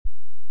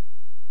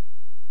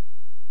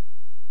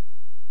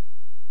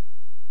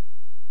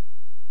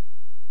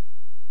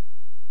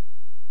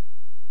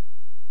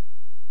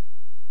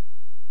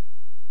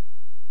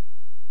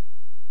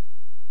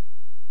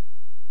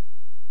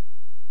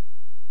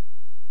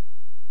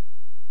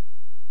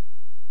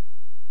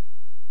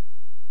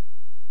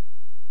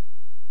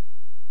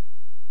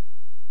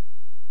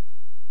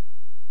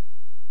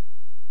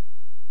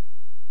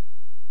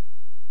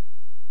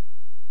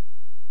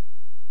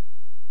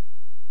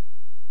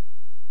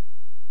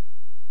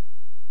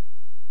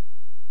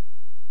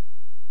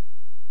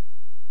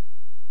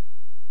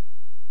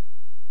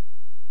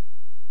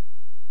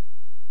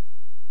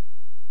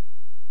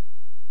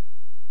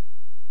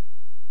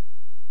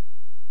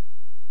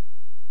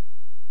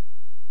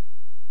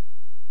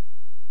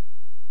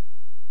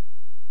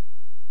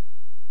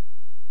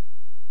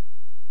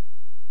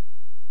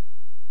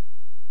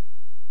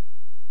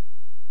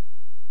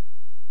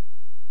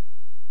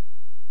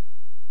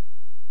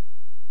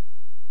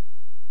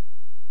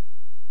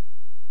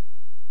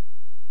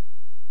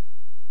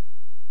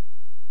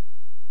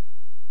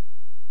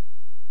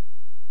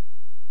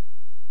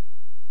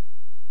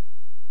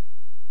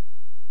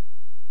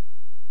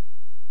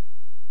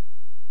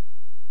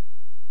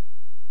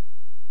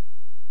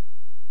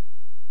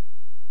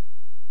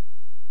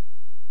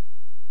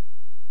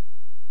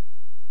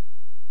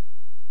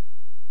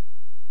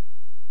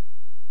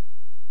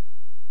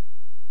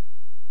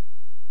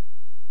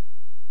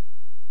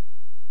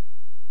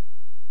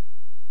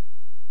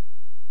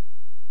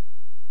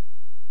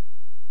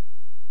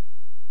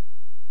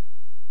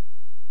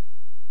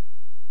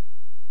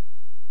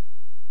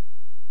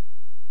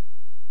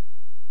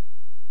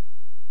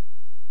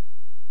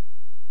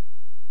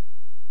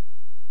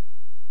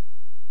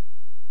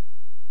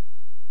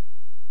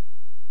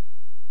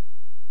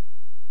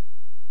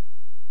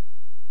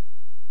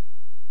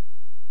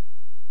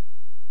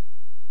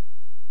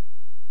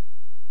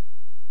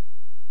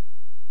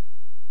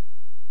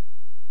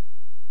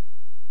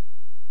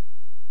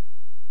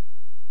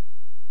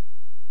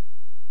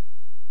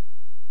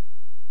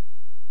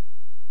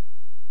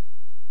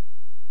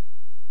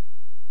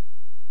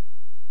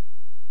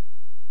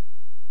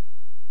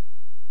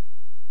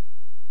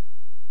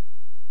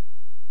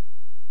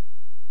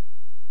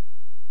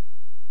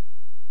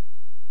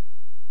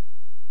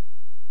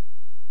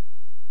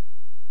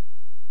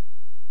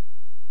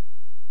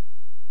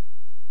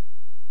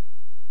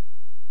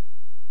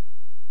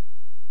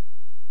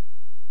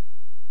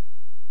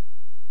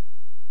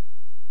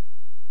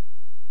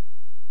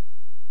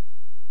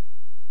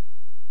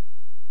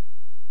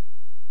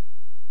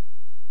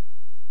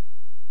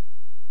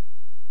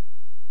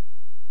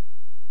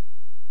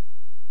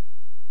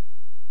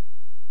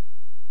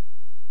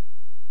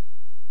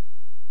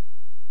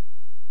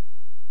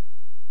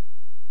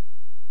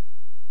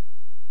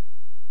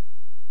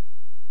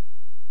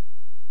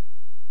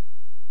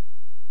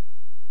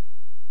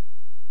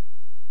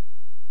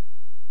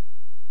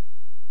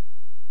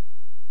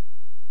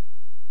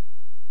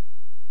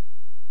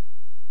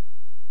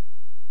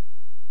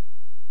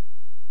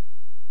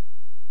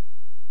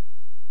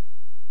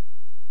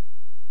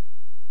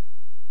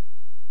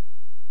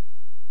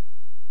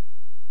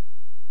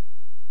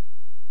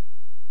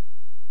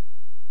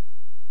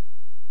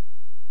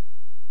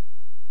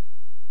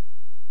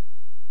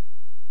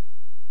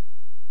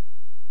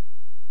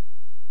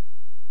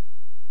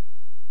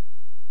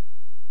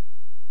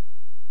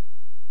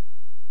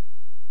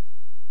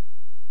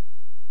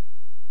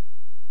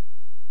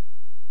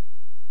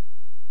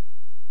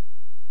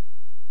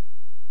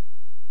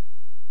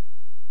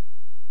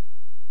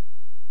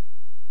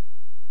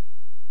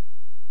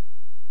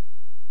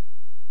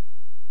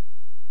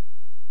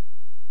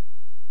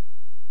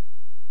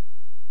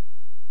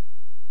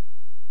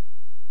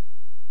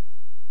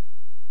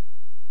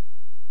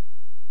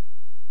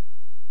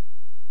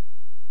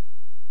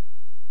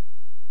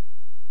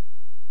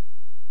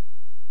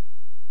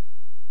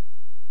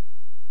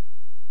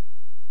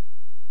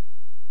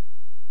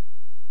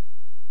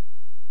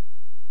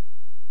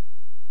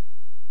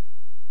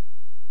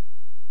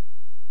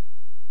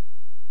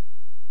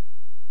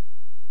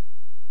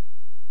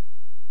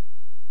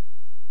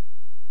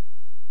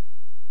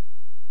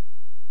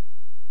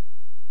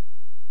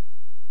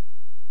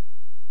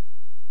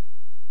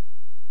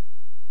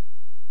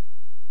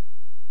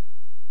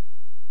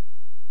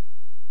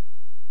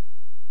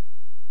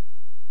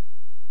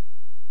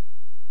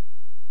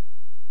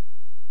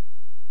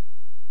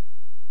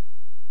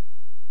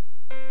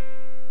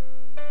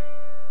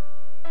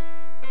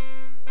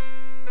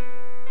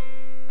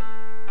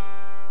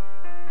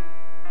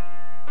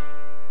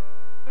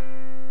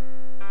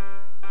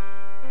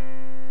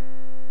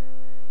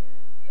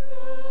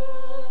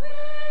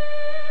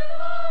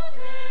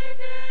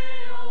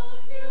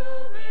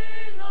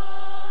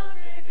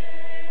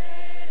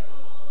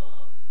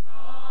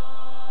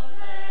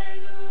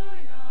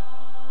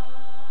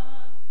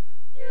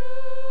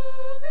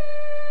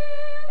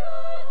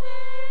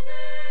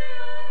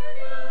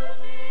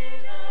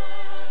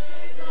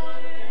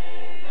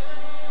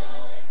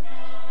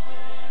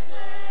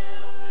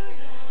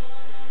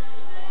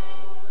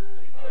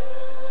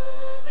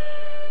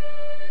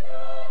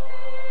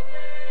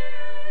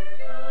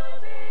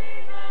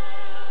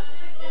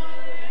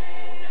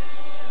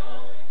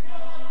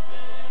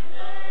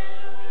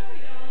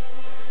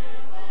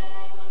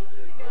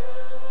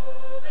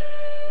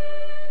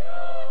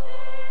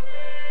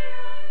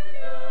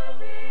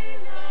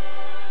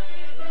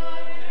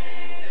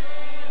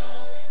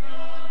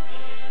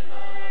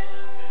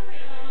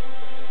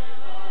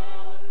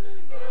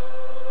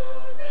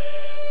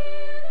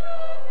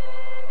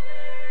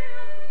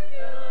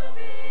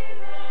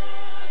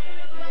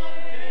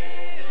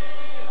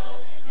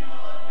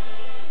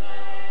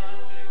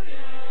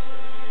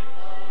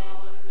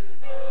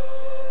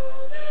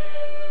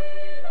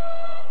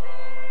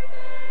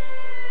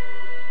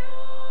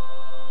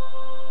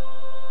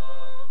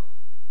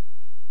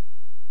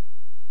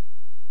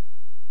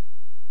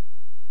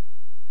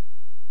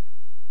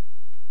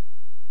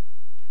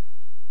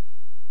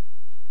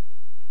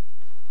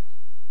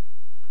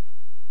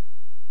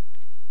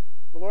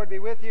Lord be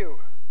with you.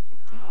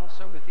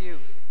 Also with you.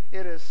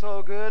 It is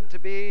so good to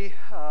be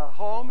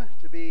home,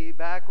 to be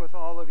back with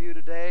all of you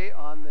today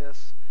on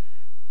this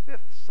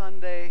fifth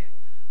Sunday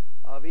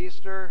of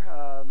Easter.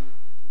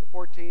 The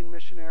 14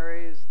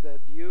 missionaries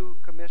that you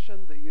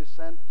commissioned, that you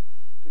sent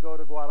to go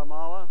to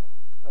Guatemala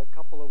a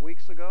couple of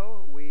weeks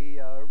ago. We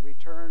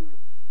returned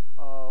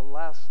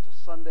last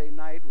Sunday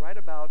night, right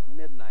about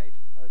midnight.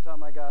 By the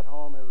time I got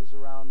home, it was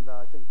around,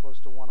 I think,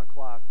 close to 1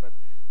 o'clock. But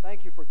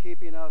thank you for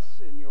keeping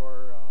us in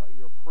your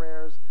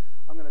prayers.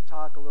 I'm going to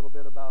talk a little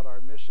bit about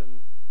our mission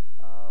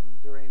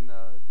during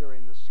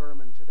the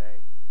sermon today.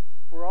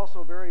 We're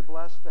also very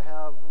blessed to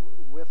have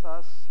with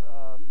us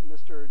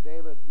Mr.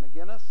 David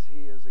McGinnis.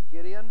 He is a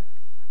Gideon.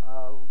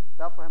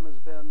 Bethlehem has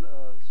been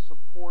a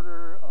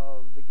supporter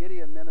of the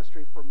Gideon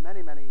ministry for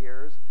many, many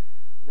years.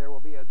 There will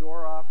be a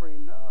door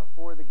offering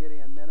for the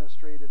Gideon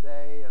ministry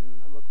today, and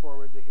I look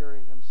forward to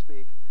hearing him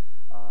speak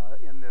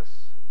in this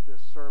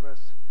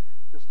service.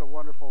 Just a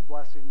wonderful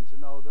blessing to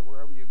know that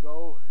wherever you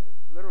go,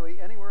 literally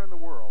anywhere in the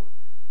world,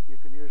 you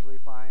can usually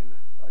find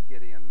a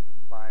Gideon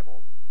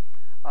Bible.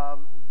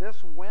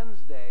 This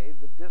Wednesday,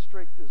 the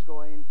district is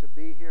going to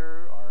be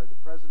here, the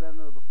president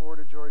of the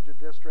Florida Georgia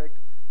district,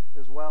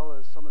 as well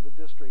as some of the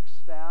district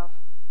staff.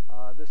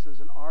 This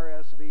is an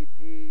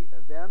RSVP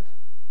event.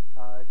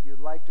 If you'd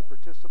like to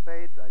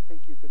participate, I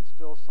think you can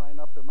still sign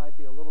up. There might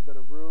be a little bit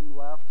of room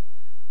left.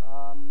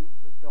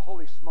 The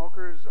Holy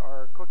Smokers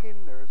are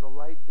cooking. There's a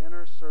light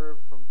dinner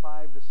served from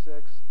 5 to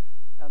 6,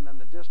 and then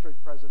the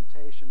district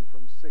presentation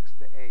from 6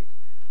 to 8.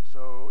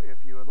 So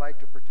if you would like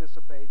to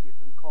participate, you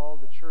can call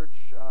the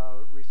church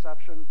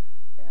reception,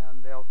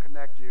 and they'll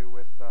connect you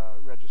with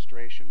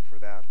registration for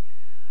that.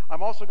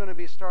 I'm also going to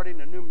be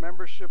starting a new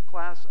membership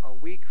class a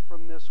week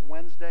from this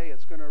Wednesday.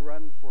 It's going to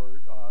run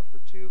for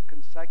 2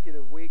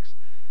 consecutive weeks.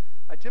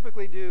 I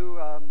typically do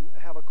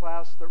have a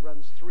class that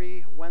runs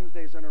 3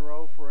 Wednesdays in a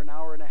row for an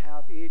hour and a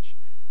half each,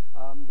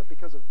 but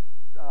because of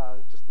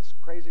just this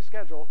crazy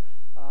schedule,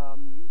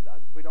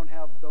 we don't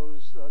have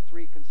those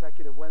 3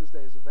 consecutive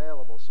Wednesdays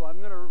available. So I'm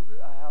going to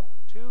have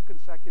 2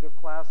 consecutive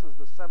classes,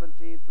 the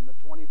 17th and the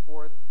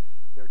 24th.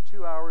 They're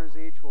 2 hours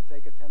each. We'll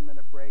take a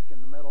 10-minute break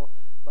in the middle,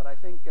 but I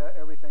think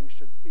everything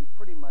should be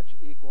pretty much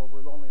equal.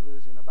 We're only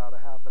losing about a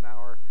half an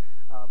hour,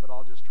 but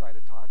I'll just try to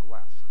talk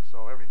less,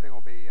 so everything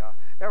will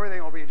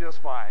be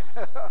just fine.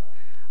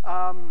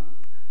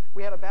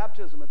 We had a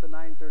baptism at the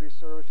 9:30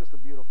 service, just a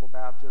beautiful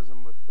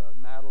baptism with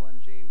Madeline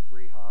Jean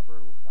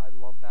Freehofer. I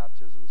love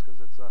baptisms because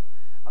it's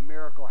a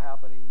miracle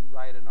happening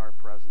right in our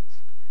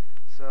presence.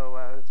 So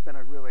it's been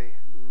a really,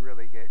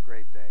 really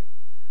great day.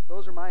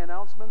 Those are my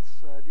announcements.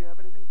 Do you have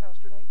anything,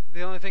 Pastor Nate?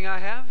 The only thing I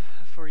have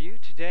for you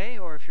today,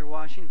 or if you're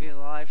watching via the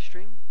live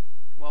stream,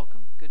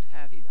 welcome. Good to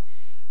have you. Yeah.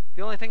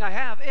 The only thing I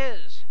have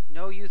is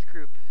no youth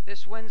group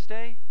this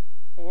Wednesday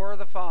or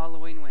the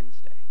following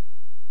Wednesday.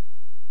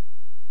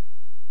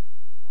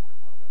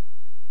 Welcome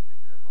to the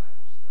Vicar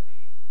Bible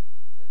Study.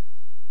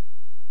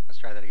 Let's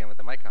try that again with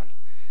the mic on.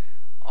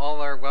 All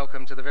are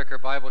welcome to the Vicar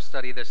Bible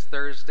Study this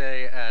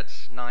Thursday at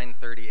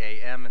 9:30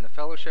 a.m. in the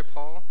Fellowship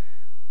Hall.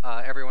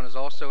 Everyone is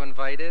also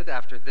invited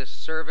after this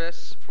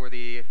service for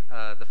the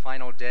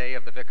final day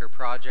of the Vicar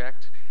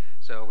Project.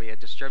 So we had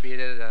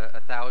distributed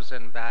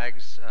 1,000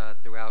 bags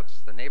throughout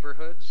the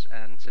neighborhoods,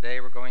 and today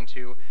we're going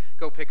to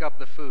go pick up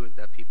the food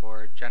that people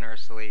are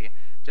generously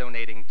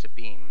donating to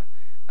Beam.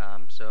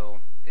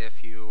 So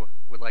if you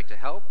would like to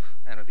help,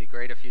 and it would be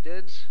great if you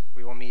did,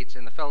 we will meet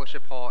in the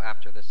Fellowship Hall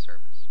after this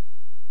service.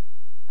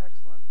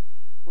 Excellent.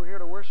 We're here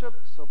to worship,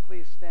 so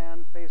please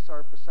stand, face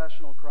our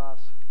processional cross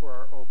for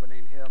our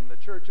opening hymn, The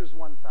Church is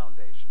One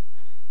Foundation.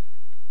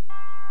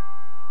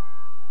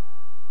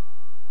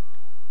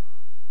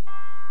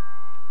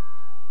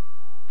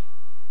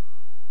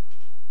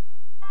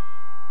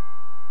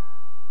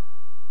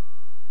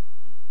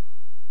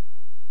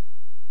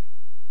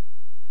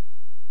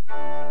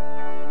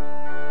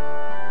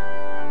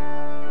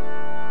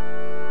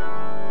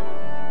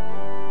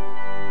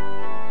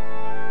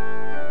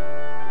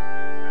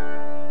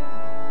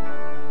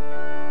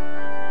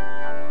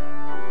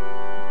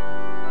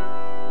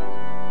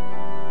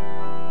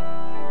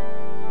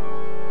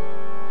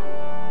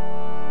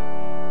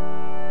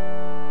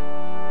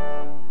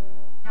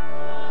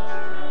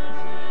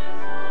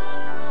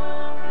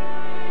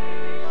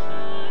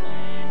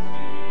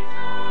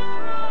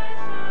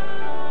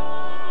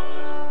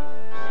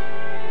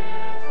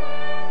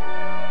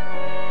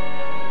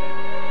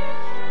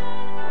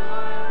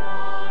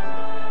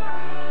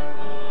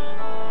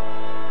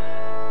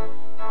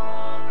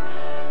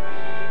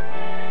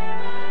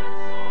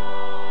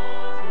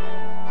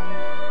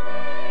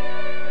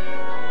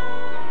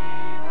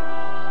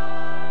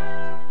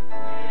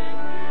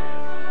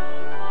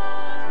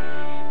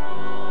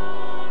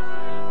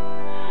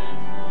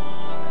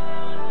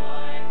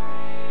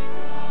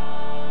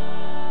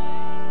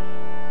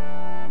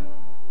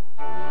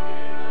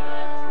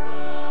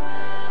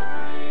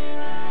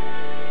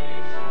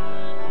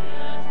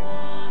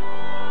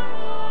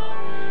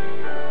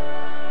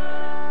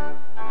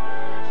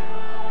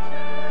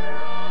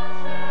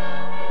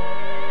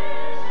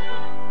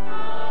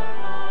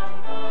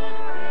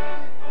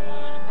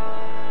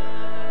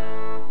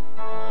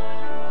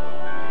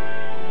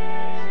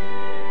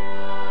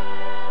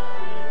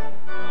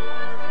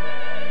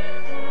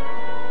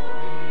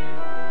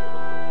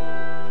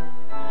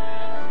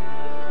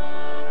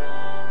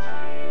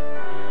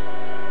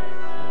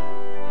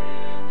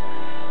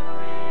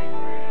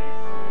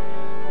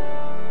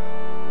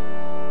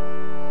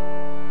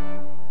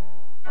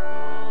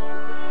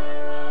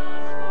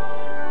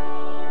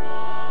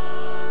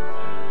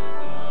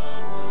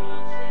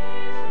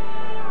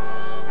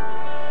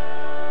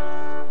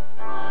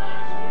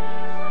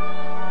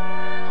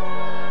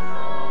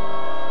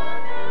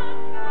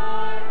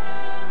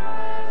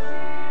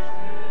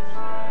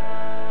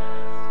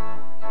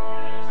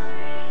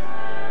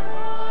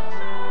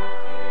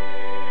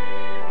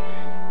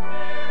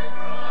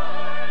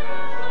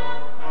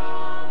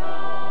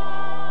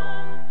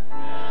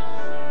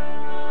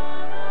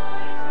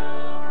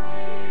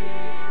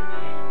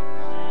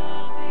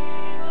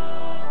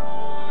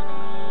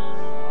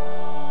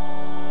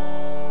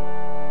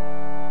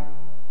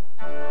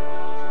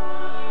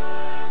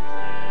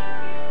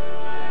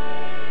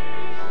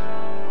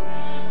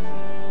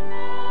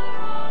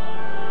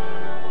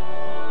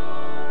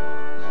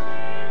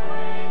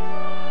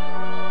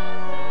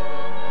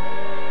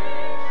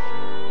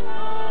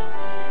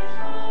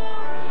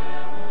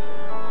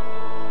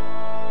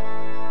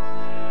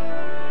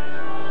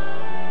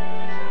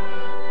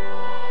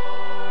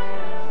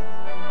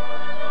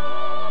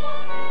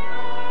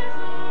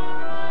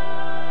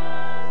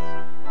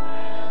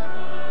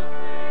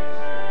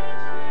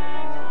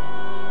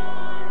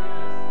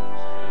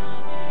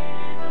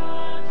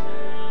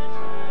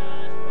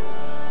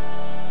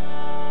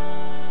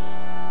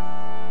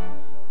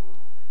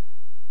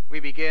 We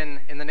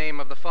begin in the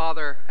name of the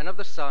Father, and of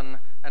the Son,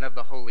 and of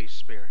the Holy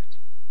Spirit.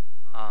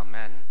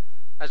 Amen.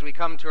 As we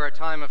come to our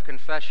time of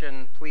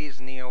confession, please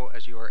kneel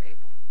as you are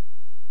able.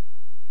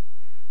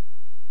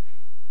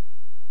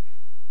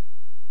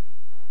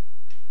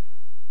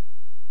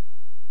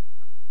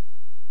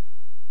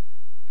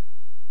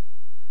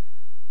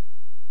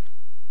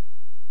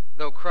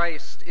 Though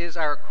Christ is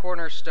our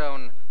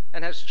cornerstone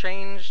and has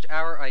changed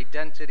our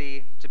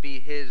identity to be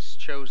his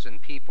chosen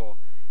people,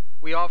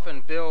 we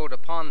often build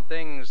upon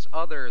things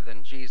other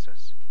than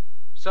Jesus.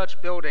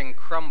 Such building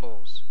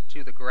crumbles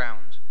to the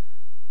ground.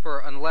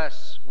 For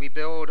unless we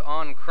build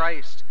on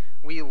Christ,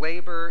 we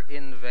labor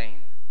in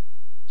vain.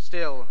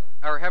 Still,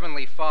 our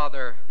Heavenly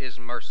Father is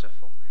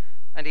merciful,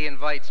 and he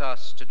invites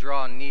us to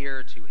draw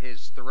near to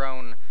his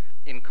throne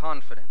in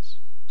confidence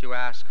to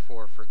ask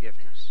for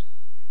forgiveness.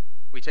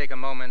 We take a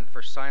moment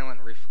for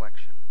silent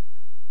reflection.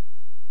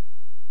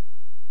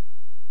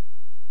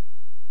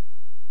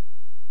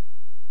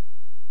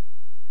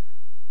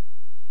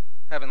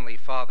 Heavenly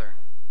Father,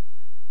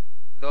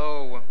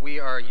 though we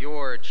are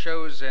your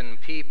chosen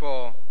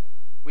people,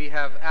 we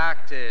have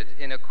acted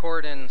in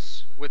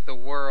accordance with the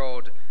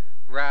world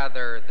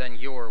rather than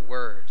your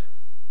word.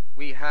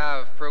 We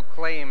have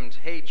proclaimed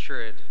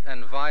hatred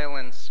and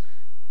violence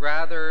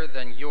rather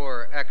than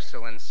your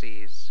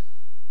excellencies.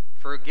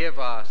 Forgive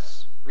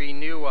us,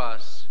 renew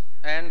us,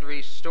 and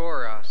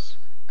restore us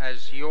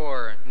as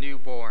your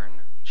newborn,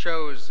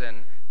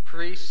 chosen,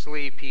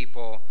 priestly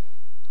people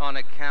on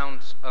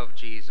account of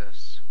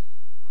Jesus.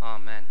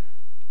 Amen.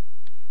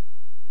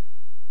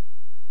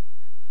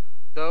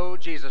 Though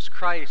Jesus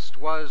Christ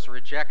was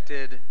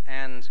rejected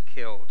and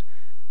killed,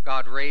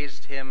 God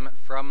raised him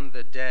from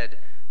the dead,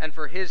 and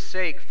for his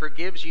sake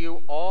forgives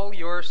you all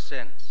your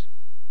sins.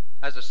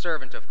 As a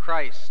servant of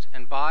Christ,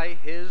 and by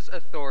his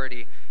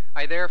authority,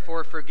 I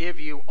therefore forgive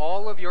you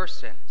all of your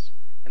sins,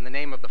 in the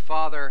name of the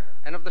Father,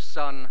 and of the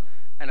Son,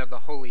 and of the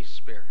Holy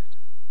Spirit.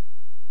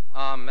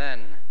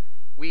 Amen.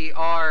 We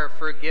are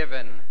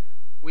forgiven.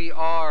 We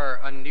are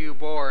a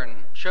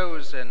newborn,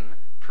 chosen,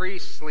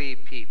 priestly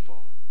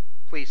people.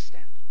 Please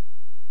stand.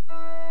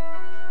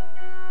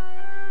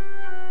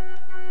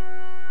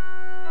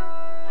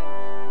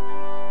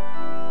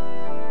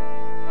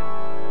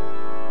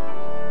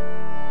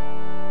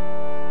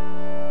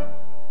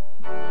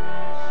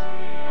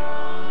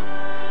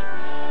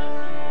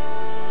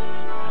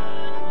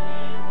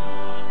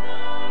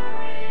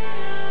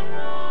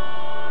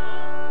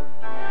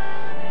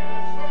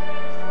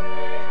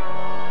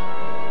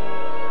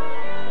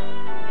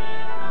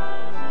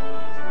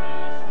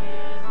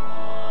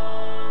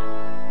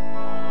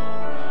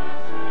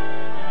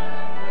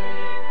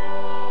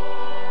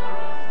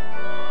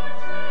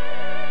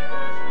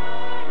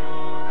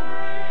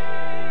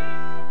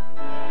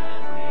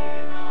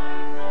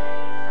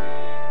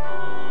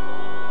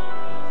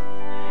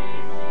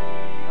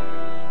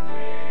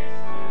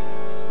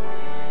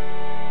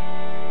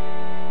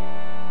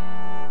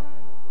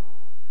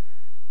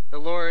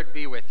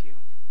 Be with you.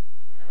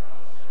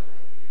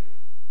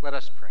 Let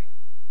us pray.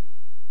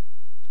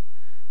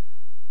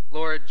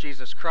 Lord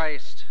Jesus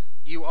Christ,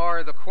 you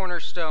are the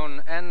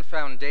cornerstone and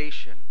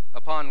foundation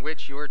upon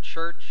which your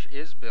church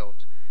is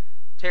built.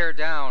 Tear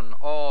down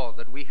all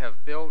that we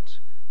have built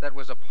that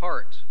was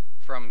apart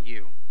from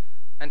you,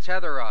 and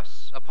tether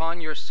us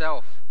upon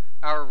yourself,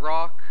 our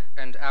rock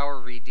and our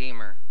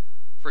Redeemer.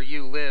 For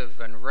you live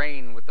and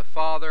reign with the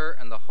Father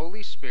and the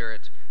Holy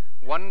Spirit,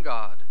 one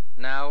God,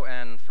 now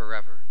and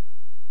forever.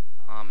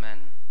 Amen.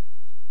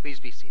 Please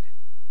be seated.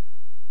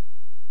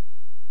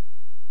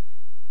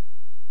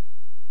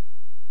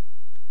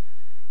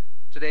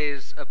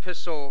 Today's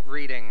epistle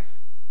reading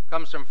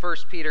comes from 1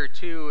 Peter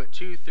 2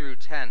 through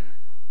 10,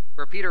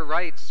 where Peter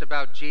writes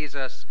about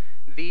Jesus,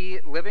 the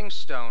living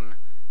stone,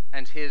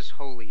 and his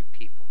holy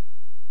people.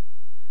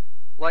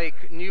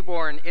 Like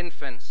newborn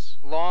infants,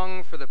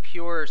 long for the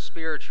pure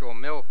spiritual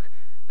milk,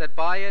 that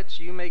by it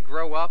you may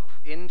grow up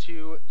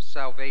into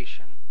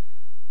salvation,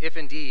 if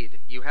indeed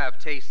you have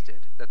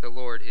tasted that the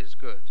Lord is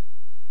good.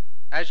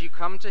 As you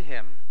come to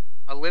him,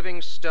 a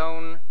living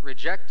stone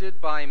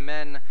rejected by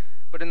men,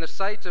 but in the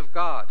sight of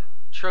God,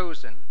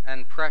 chosen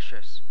and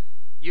precious,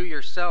 you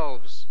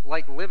yourselves,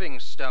 like living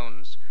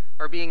stones,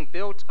 are being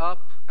built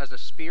up as a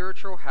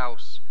spiritual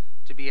house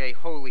to be a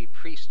holy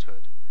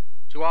priesthood,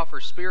 to offer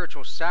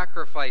spiritual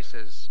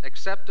sacrifices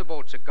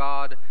acceptable to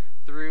God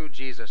through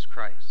Jesus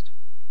Christ.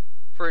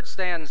 For it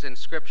stands in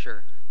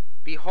Scripture,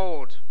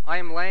 "Behold, I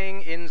am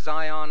laying in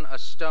Zion a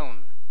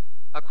stone,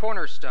 a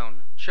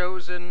cornerstone,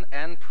 chosen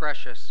and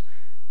precious,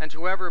 and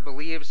whoever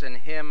believes in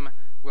him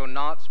will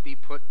not be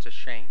put to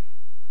shame."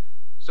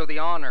 So the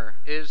honor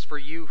is for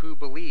you who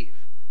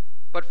believe,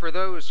 but for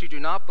those who do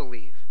not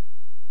believe,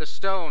 the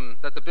stone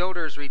that the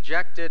builders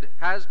rejected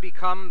has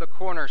become the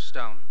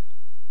cornerstone,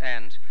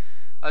 and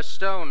a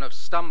stone of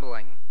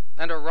stumbling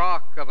and a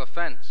rock of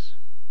offense.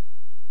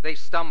 They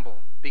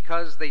stumble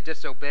because they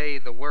disobey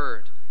the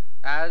word,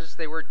 as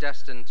they were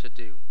destined to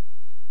do.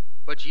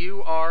 But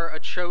you are a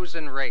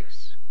chosen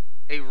race,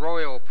 a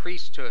royal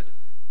priesthood,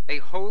 a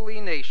holy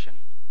nation,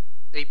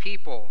 a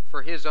people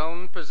for his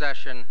own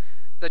possession,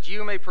 that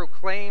you may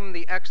proclaim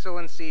the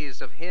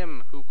excellencies of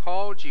him who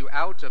called you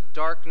out of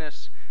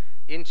darkness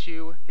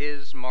into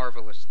his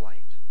marvelous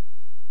light.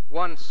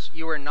 Once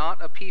you were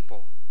not a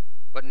people,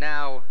 but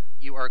now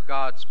you are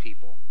God's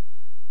people.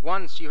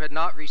 Once you had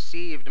not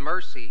received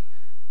mercy,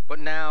 but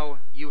now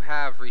you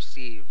have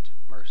received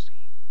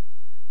mercy.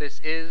 This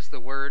is the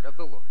word of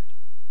the Lord.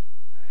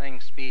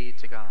 Thanks be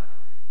to God.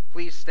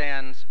 Please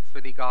stand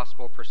for the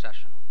gospel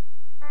processional.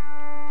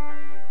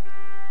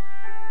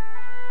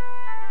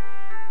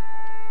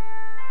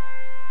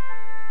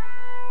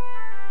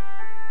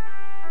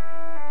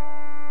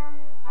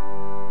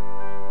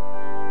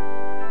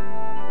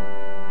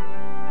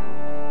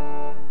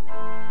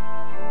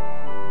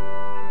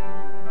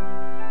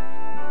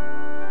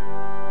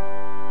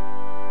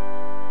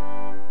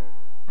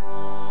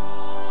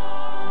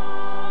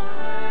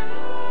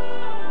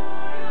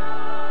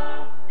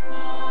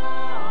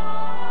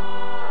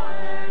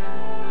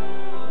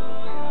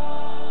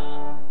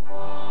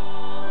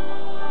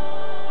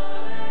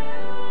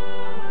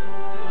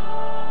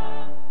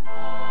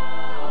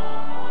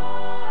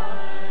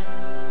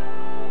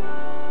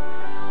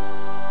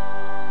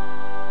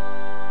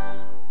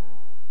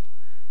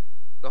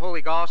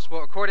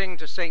 Gospel according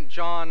to St.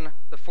 John,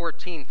 the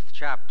 14th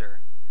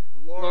chapter.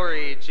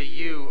 Glory to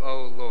you,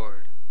 O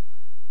Lord.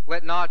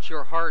 Let not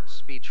your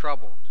hearts be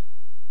troubled.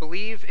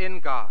 Believe in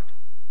God.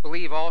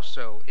 Believe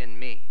also in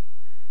me.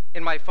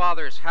 In my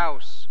Father's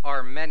house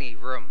are many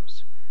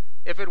rooms.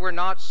 If it were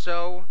not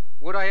so,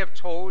 would I have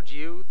told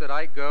you that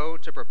I go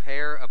to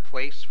prepare a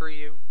place for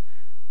you?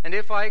 And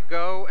if I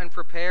go and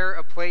prepare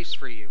a place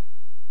for you,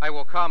 I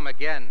will come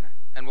again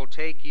and will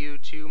take you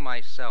to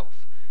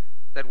myself,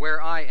 that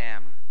where I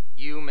am,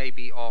 you may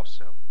be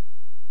also.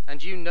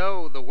 And you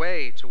know the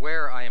way to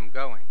where I am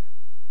going.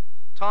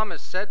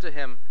 Thomas said to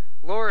him,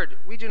 Lord,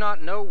 we do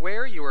not know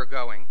where you are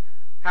going.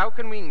 How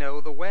can we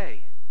know the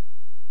way?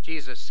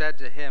 Jesus said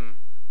to him,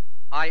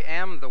 I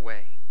am the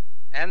way,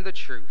 and the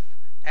truth,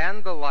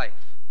 and the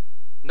life.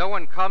 No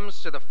one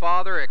comes to the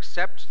Father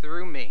except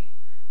through me.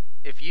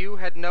 If you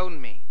had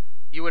known me,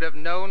 you would have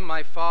known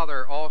my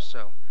Father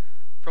also.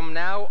 From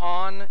now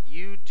on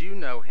you do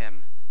know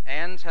him,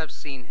 and have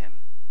seen him.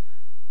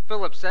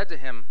 Philip said to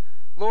him,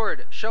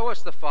 Lord, show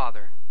us the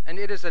Father, and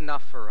it is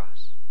enough for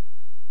us.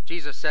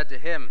 Jesus said to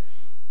him,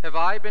 Have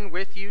I been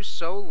with you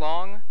so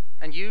long,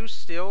 and you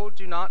still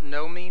do not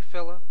know me,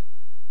 Philip?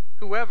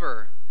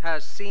 Whoever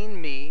has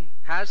seen me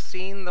has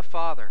seen the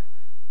Father.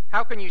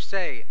 How can you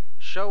say,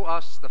 Show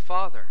us the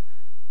Father?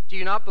 Do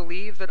you not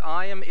believe that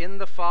I am in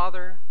the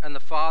Father, and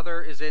the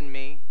Father is in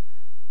me?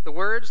 The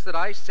words that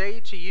I say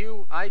to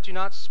you, I do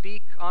not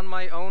speak on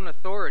my own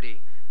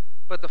authority,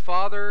 but the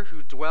Father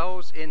who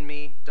dwells in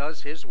me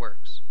does his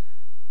works.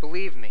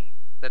 Believe me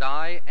that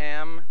I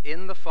am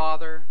in the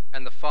Father,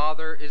 and the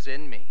Father is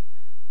in me.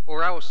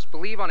 Or else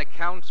believe on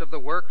account of the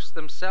works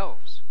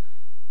themselves.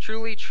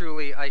 Truly,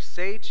 truly, I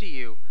say to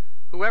you,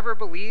 whoever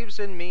believes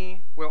in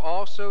me will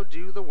also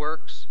do the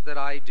works that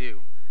I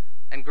do,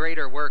 and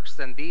greater works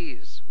than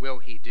these will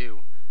he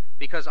do,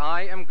 because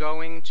I am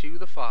going to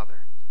the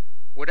Father.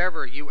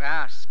 Whatever you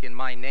ask in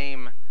my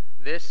name,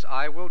 this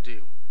I will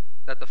do,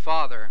 that the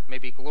Father may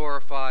be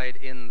glorified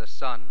in the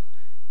Son.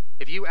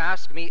 If you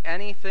ask me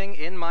anything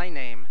in my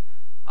name,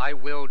 I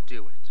will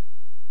do it.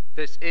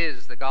 This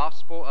is the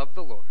gospel of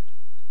the Lord.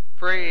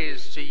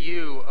 Praise to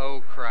you,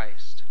 O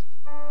Christ.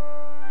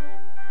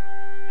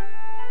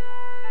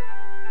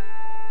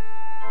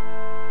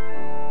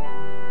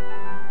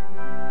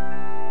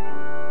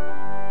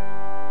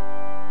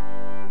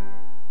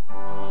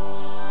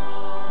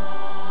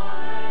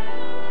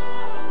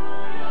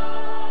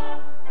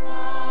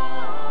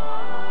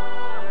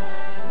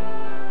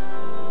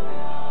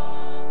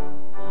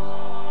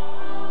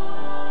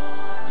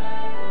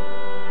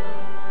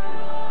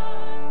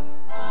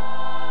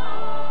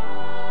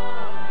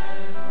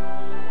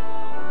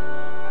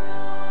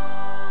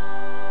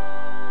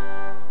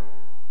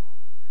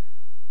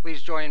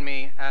 Please join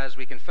me as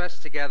we confess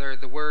together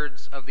the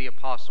words of the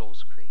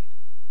Apostles' Creed.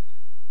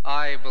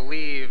 I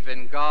believe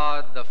in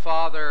God the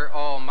Father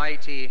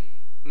Almighty,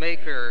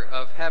 maker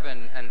of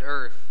heaven and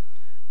earth,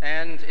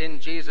 and in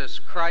Jesus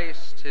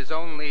Christ, his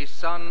only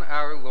Son,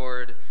 our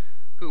Lord,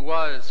 who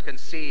was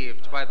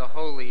conceived by the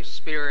Holy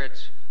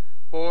Spirit,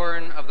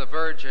 born of the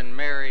Virgin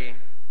Mary,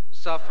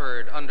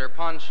 suffered under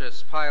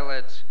Pontius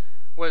Pilate,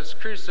 was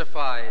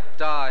crucified,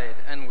 died,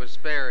 and was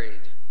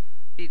buried.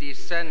 He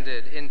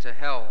descended into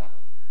hell.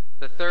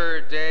 The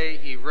third day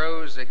he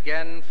rose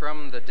again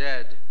from the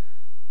dead.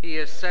 He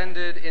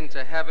ascended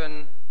into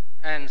heaven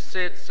and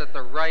sits at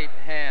the right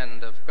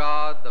hand of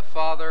God the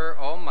Father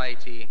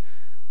Almighty.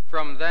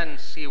 From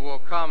thence he will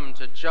come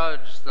to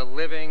judge the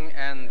living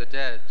and the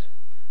dead.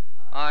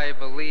 I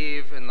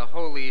believe in the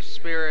Holy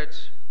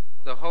Spirit,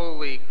 the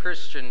holy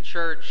Christian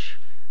Church,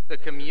 the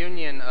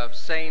communion of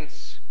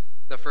saints,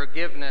 the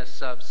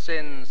forgiveness of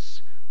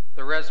sins,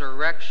 the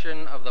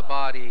resurrection of the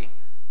body,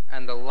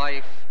 and the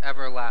life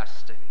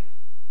everlasting.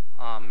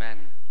 Amen.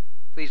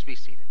 Please be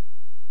seated.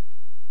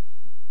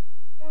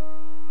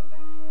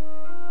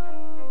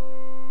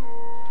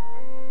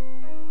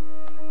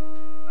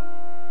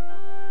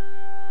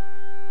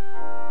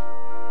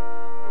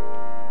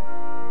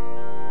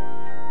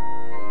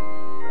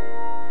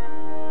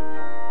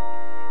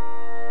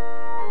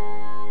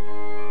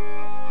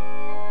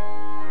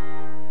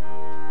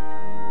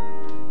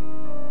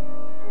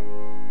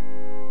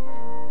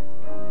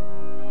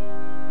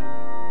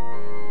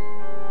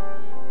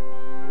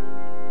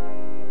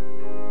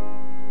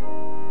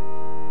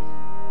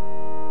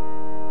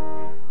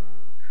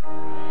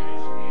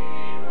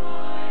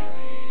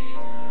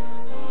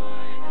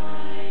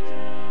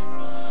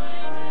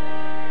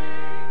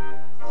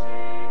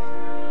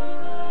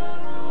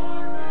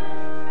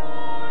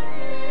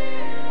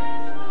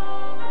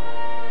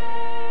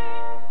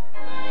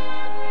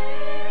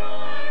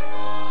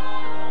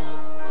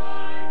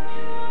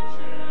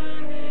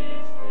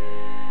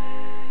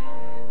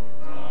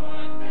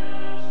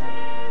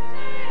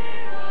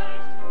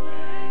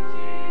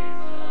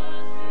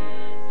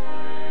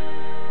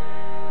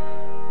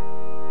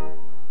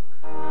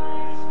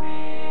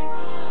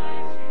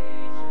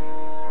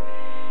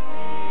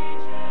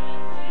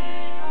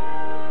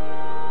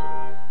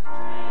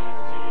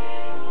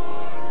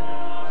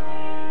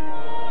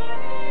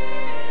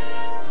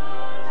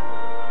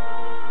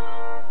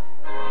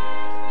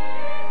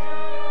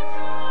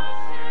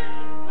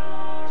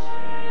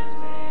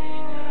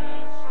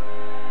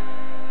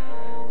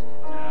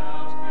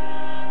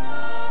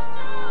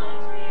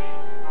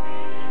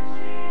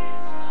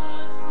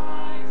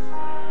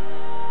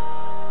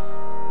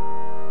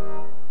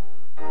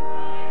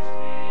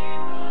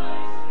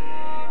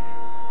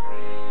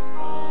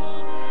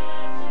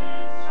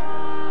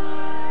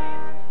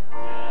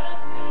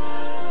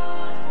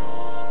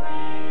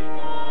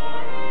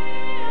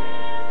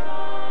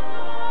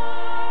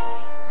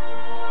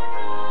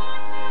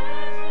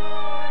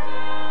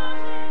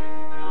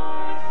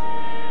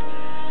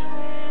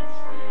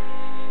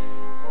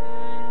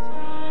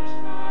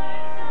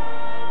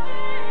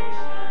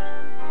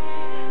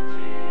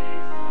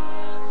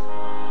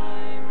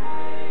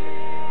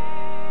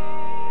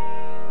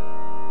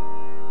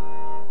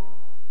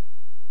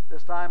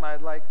 time,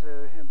 I'd like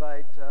to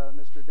invite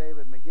Mr.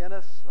 David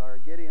McGinnis, our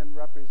Gideon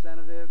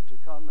representative, to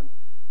come and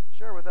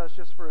share with us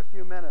just for a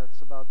few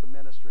minutes about the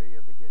ministry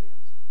of the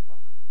Gideons.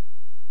 Welcome.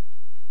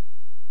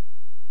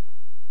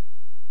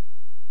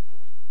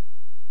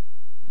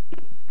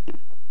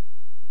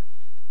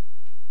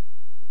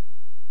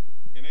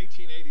 In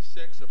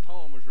 1886, a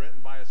poem was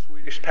written by a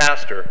Swedish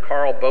pastor,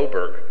 Karl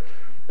Boberg.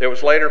 It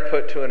was later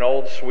put to an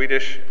old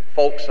Swedish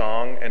folk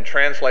song and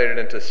translated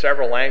into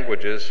several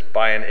languages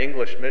by an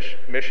English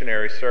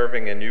missionary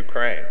serving in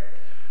Ukraine.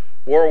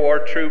 World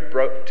War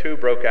II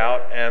broke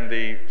out, and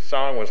the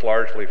song was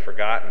largely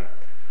forgotten.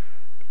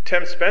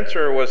 Tim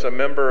Spencer was a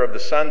member of the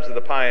Sons of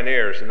the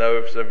Pioneers, and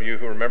those of you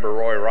who remember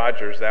Roy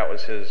Rogers, that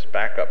was his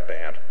backup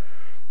band.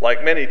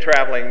 Like many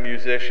traveling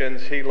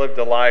musicians, he lived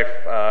a life,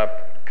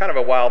 kind of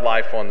a wild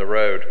life on the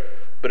road,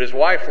 but his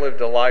wife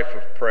lived a life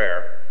of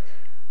prayer.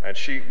 And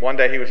one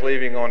day he was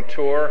leaving on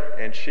tour,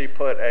 and she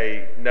put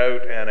a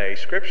note and a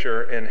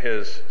scripture in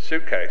his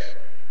suitcase.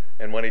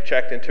 And when he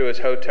checked into his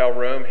hotel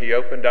room, he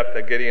opened up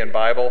the Gideon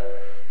Bible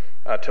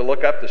to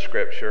look up the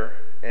scripture,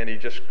 and he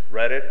just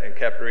read it and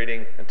kept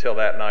reading until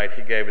that night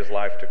he gave his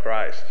life to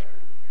Christ.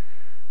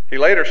 He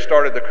later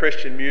started the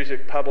Christian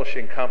music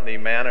publishing company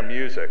Manna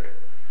Music.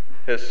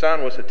 His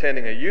son was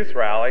attending a youth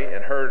rally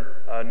and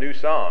heard a new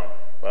song.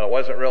 Well, it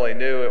wasn't really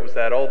new. It was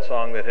that old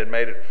song that had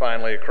made it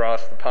finally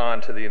across the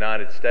pond to the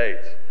United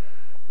States.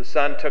 The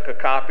son took a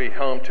copy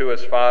home to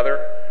his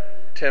father.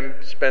 Tim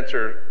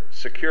Spencer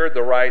secured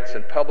the rights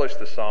and published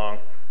the song,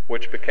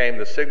 which became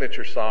the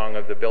signature song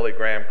of the Billy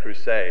Graham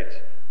Crusades,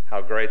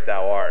 How Great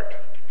Thou Art.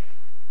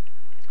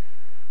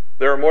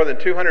 There are more than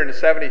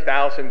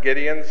 270,000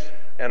 Gideons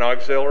and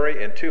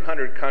auxiliary in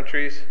 200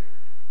 countries,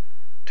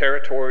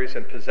 territories,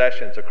 and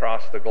possessions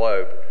across the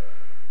globe.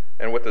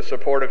 And with the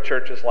support of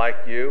churches like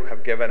you,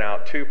 have given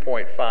out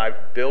 2.5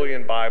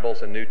 billion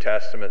Bibles and New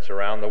Testaments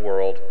around the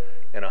world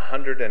in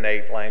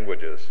 108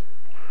 languages.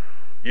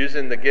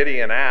 Using the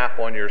Gideon app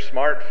on your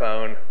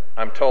smartphone,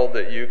 I'm told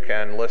that you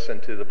can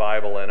listen to the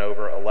Bible in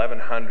over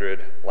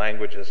 1,100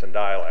 languages and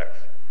dialects.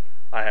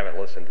 I haven't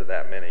listened to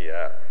that many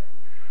yet.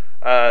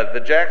 The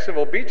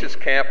Jacksonville Beaches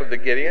camp of the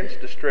Gideons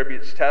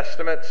distributes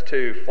Testaments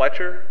to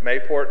Fletcher,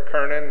 Mayport,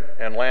 Kernan,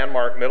 and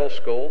Landmark middle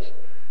schools,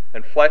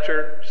 and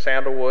Fletcher,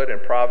 Sandalwood,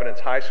 and Providence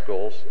high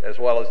schools, as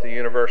well as the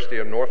University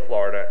of North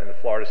Florida and the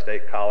Florida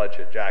State College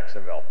at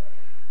Jacksonville.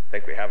 I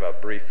think we have a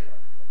brief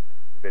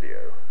video.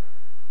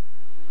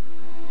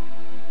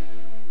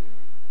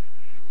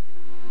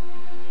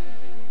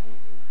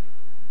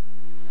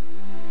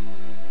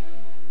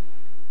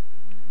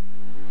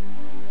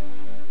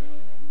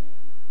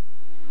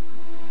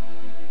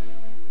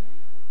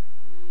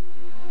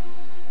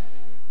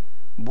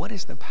 What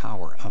is the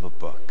power of a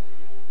book?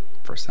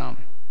 For some,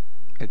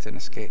 it's an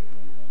escape.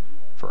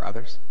 For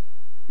others,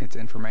 it's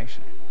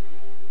information.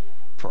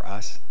 For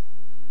us,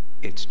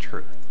 it's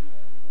truth,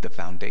 the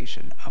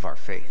foundation of our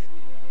faith.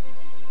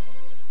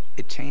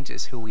 It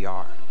changes who we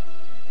are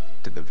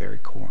to the very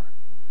core.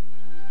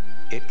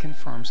 It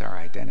confirms our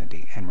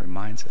identity and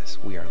reminds us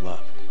we are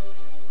loved,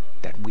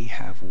 that we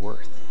have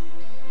worth,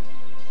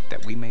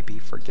 that we may be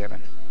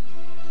forgiven.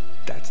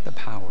 That's the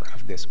power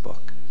of this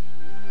book.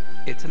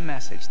 It's a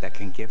message that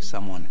can give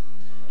someone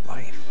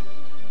life.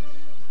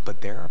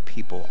 But there are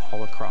people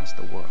all across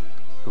the world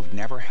who've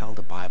never held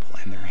a Bible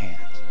in their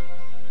hands.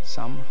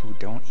 Some who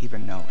don't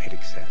even know it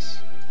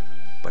exists.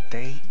 But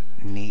they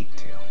need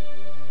to.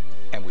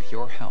 And with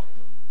your help,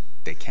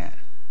 they can.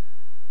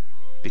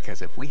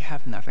 Because if we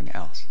have nothing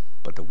else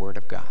but the Word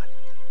of God,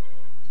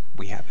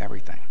 we have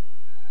everything.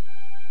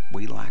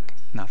 We lack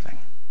nothing.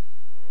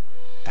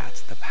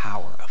 That's the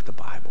power of the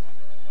Bible.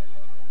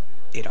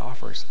 It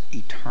offers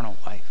eternal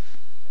life.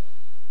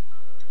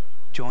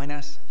 Join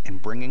us in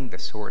bringing the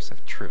source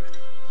of truth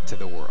to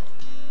the world.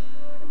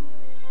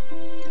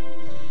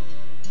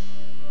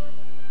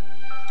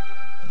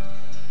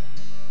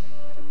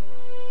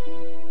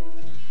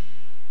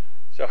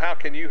 So how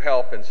can you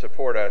help and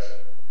support us?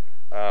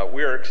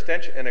 We are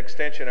an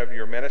extension of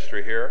your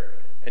ministry here,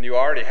 and you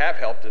already have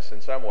helped us in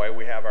some way.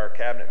 We have our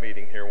cabinet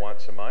meeting here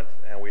once a month,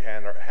 and we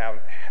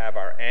have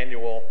our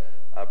annual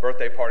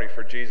Birthday Party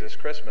for Jesus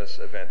Christmas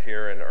event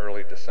here in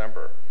early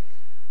December.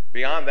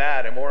 Beyond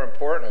that, and more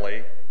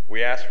importantly,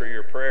 we ask for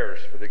your prayers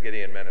for the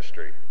Gideon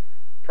ministry.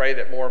 Pray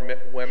that more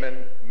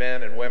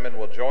men and women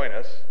will join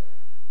us,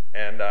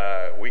 and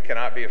we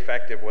cannot be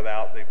effective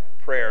without the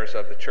prayers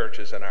of the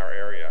churches in our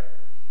area.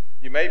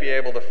 You may be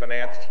able to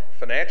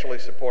financially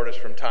support us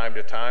from time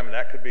to time, and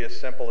that could be as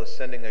simple as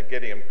sending a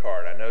Gideon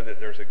card. I know that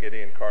there's a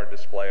Gideon card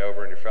display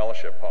over in your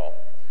fellowship hall.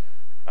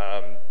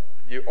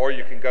 Or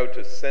you can go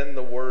to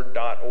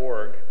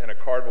sendtheword.org, and a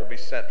card will be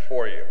sent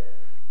for you.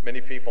 Many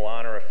people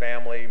honor a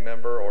family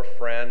member or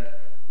friend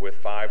with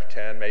 5,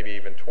 10, maybe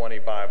even 20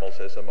 Bibles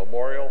as a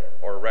memorial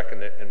or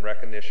in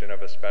recognition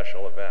of a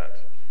special event.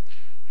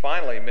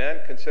 Finally,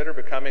 men, consider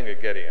becoming a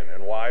Gideon,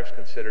 and wives,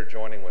 consider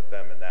joining with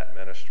them in that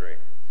ministry.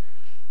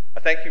 I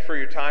thank you for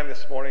your time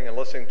this morning and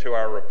listening to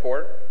our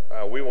report.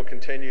 We will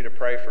continue to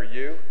pray for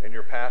you and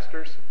your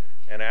pastors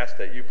and ask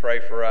that you pray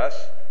for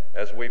us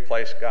as we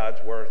place God's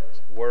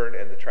word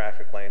in the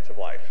traffic lanes of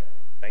life.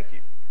 Thank you.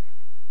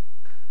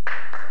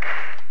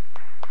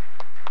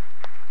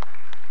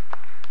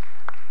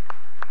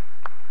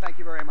 Thank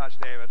you very much,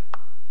 David.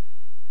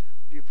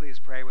 Would you please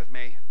pray with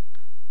me?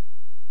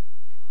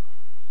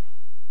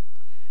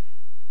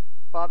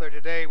 Father,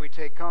 today we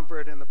take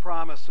comfort in the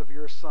promise of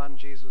your Son,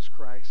 Jesus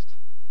Christ,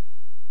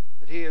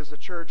 that he is the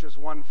church's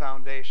one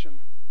foundation,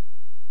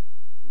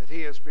 and that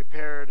he has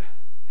prepared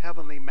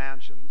heavenly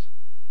mansions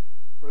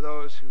for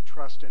those who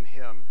trust in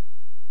him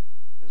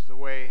as the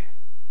way,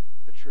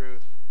 the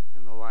truth,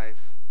 and the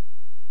life.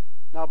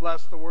 Now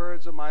bless the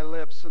words of my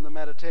lips and the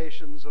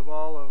meditations of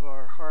all of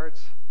our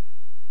hearts,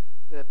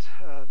 that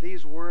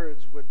these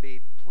words would be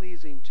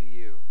pleasing to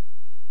you,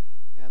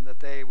 and that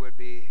they would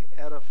be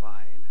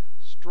edifying,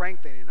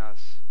 strengthening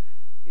us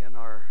in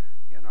our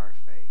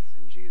faith.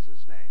 In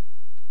Jesus' name,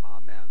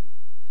 amen.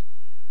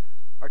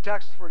 Our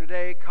text for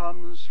today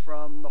comes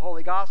from the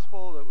Holy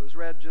Gospel that was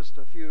read just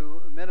a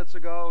few minutes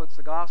ago. It's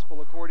the Gospel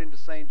according to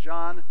St.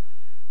 John,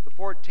 the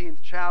 14th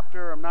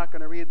chapter. I'm not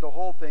going to read the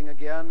whole thing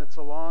again. It's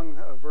a long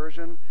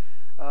version.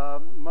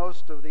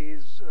 Most of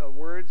these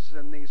words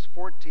in these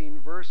 14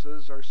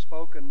 verses are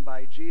spoken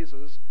by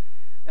Jesus.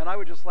 And I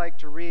would just like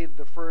to read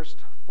the first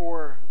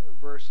 4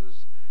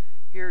 verses.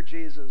 Hear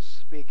Jesus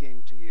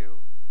speaking to you.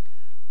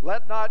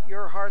 Let not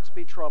your hearts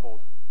be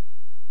troubled.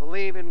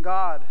 Believe in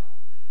God.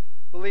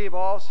 Believe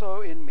also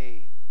in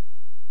me.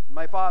 In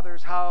my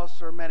Father's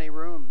house are many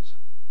rooms.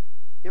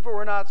 If it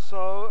were not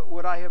so,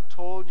 would I have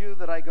told you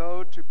that I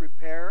go to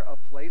prepare a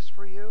place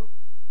for you?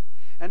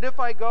 And if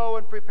I go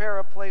and prepare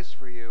a place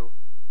for you,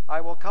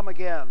 I will come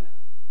again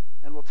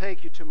and will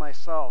take you to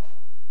myself,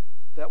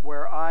 that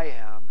where I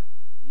am,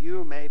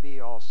 you may be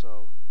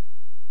also,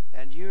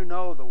 and you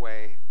know the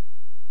way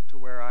to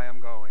where I am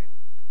going.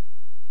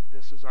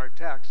 This is our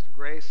text.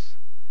 Grace,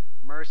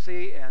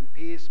 mercy, and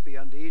peace be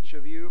unto each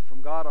of you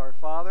from God our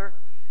Father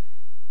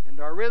and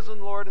our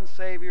risen Lord and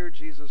Savior,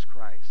 Jesus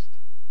Christ.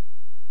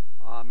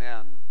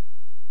 Amen.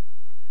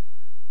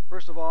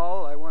 First of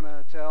all, I want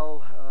to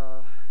tell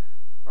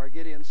our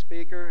Gideon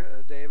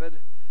speaker, David,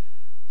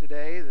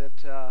 today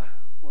that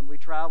when we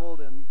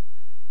traveled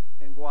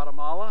in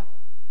Guatemala,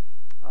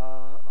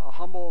 a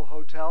humble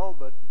hotel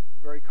but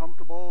very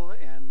comfortable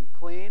and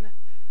clean,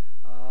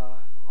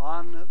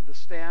 on the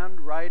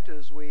stand right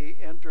as we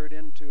entered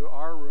into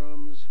our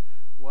rooms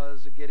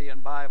was a Gideon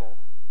Bible.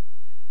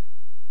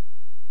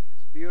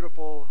 It's a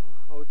beautiful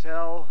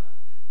hotel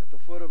at the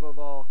foot of a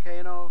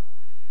volcano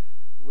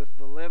with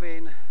the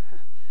living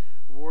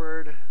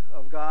Word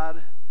of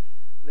God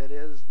that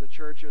is the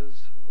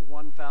church's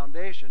one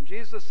foundation.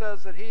 Jesus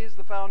says that he's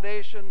the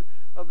foundation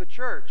of the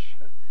church.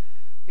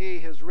 He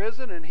has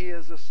risen and he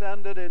has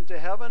ascended into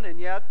heaven, and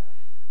yet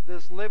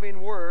this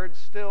living Word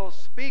still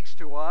speaks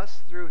to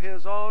us through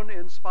his own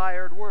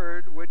inspired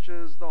Word, which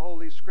is the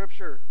Holy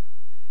Scripture.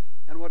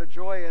 And what a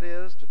joy it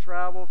is to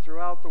travel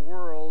throughout the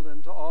world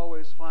and to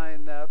always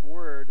find that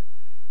Word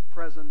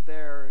present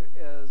there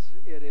as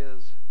it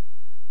is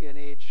in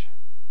each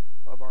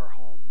of our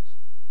homes.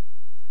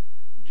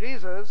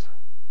 Jesus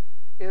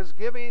is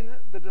giving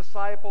the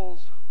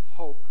disciples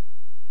hope.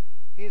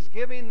 He's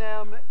giving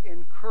them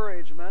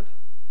encouragement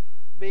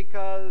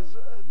because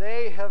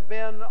they have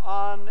been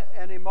on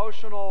an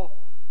emotional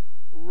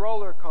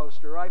roller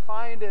coaster. I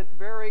find it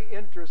very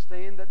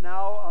interesting that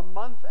now, a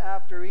month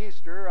after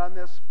Easter, on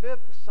this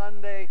 5th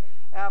Sunday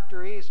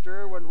after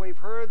Easter, when we've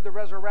heard the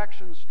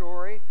resurrection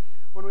story,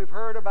 when we've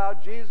heard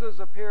about Jesus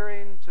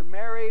appearing to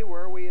Mary,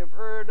 where we have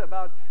heard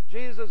about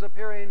Jesus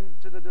appearing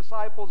to the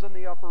disciples in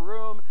the upper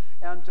room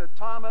and to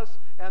Thomas,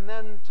 and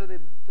then to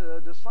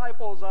the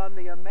disciples on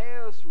the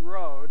Emmaus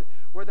Road,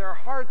 where their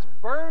hearts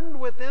burned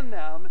within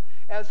them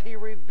as he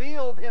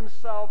revealed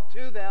himself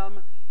to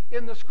them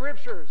in the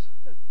Scriptures.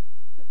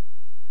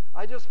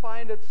 I just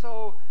find it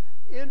so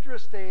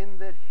interesting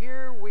that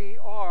here we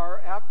are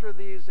after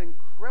these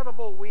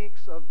incredible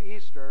weeks of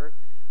Easter,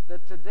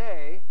 that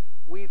today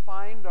we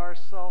find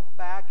ourselves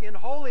back in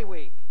Holy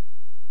Week.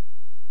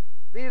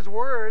 These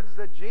words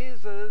that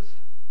Jesus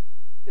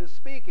is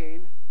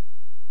speaking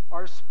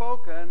are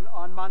spoken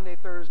on Monday,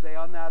 Thursday,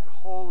 on that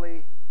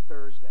Holy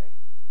Thursday.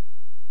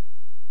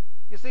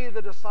 You see,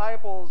 the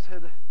disciples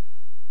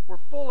were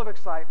full of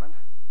excitement.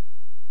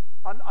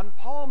 On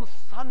Palm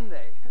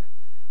Sunday,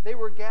 they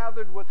were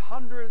gathered with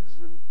hundreds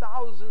and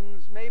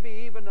thousands, maybe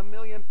even 1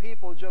 million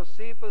people.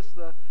 Josephus,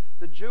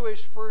 the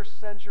Jewish first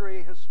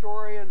century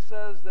historian,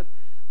 says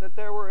that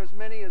there were as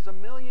many as 1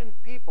 million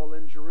people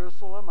in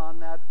Jerusalem on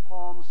that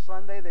Palm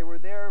Sunday. They were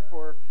there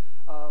for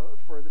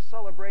the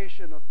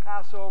celebration of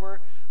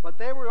Passover, but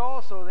they were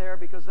also there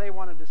because they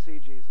wanted to see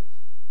Jesus.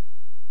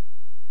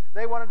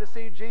 They wanted to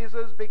see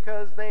Jesus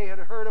because they had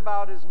heard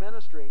about his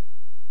ministry.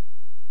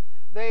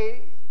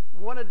 They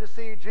wanted to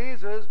see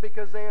Jesus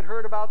because they had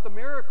heard about the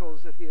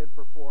miracles that he had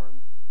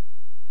performed.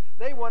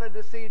 They wanted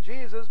to see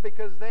Jesus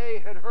because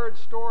they had heard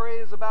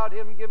stories about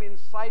him giving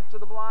sight to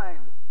the blind,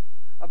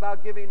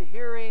 about giving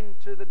hearing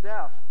to the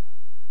deaf,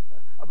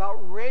 about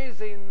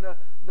raising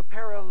the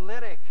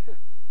paralytic,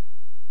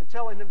 and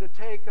telling him to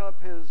take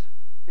up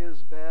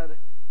his bed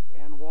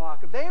and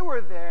walk. They were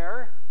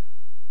there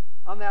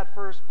on that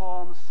first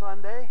Palm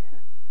Sunday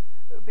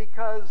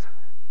because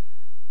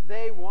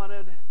they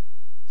wanted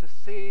to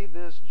see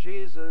this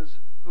Jesus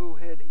who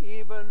had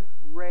even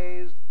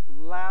raised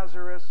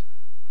Lazarus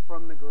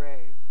from the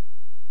grave.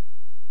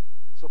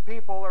 And so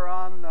people are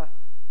on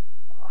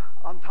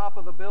top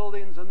of the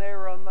buildings, and they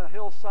are on the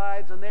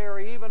hillsides, and they are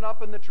even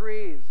up in the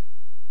trees,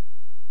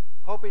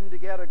 hoping to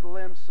get a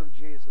glimpse of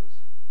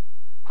Jesus.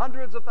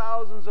 Hundreds of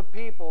thousands of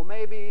people,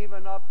 maybe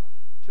even up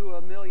to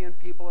 1 million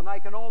people. And I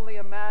can only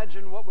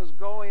imagine what was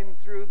going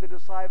through the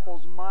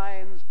disciples'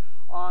 minds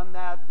on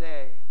that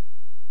day.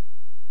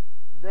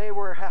 They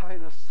were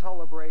having a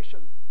celebration.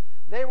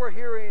 They were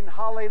hearing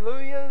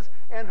hallelujahs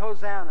and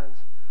hosannas.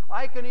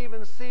 I can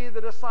even see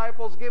the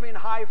disciples giving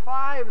high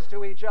fives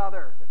to each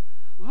other.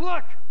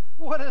 Look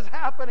what is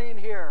happening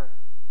here.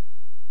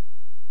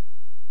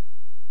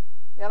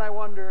 And I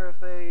wonder if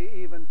they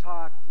even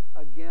talked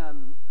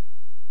again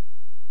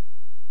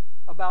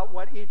about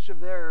what each of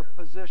their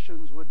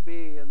positions would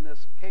be in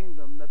this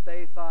kingdom that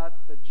they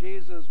thought that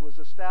Jesus was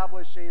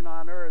establishing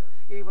on earth,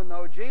 even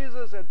though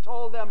Jesus had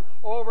told them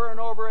over and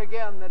over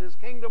again that his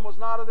kingdom was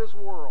not of this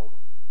world.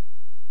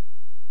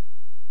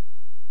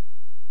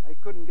 They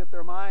couldn't get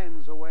their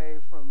minds away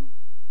from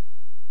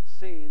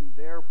seeing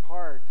their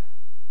part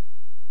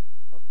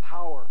of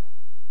power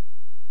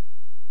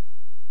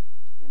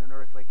in an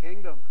earthly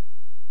kingdom.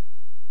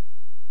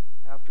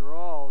 After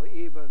all,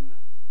 even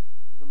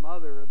the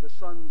mother of the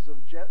sons of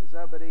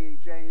Zebedee,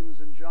 James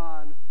and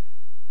John,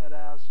 had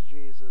asked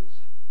Jesus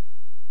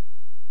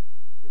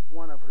if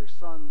one of her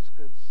sons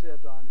could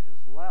sit on his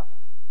left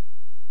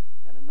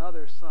and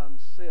another son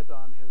sit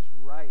on his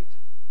right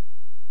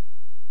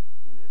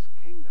in his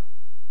kingdom.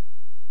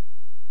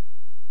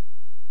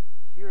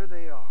 Here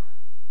they are,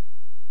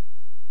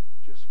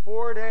 just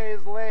 4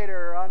 days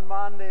later on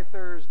Maundy,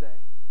 Thursday,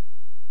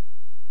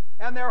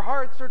 and their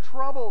hearts are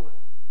troubled.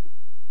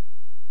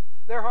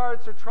 Their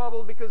hearts are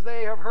troubled because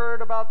they have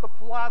heard about the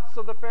plots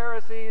of the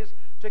Pharisees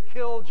to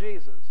kill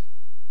Jesus.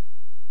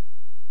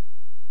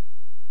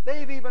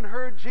 They've even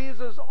heard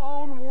Jesus'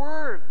 own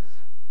words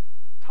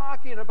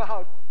talking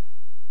about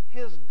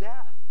his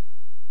death.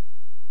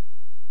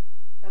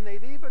 And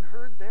they've even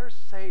heard their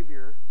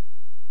Savior.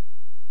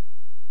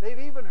 They've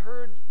even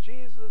heard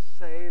Jesus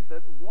say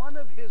that one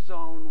of his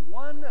own,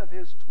 one of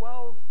his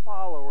 12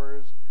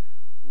 followers,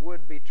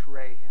 would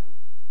betray him.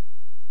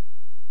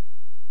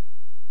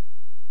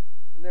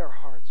 And their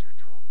hearts are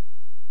troubled.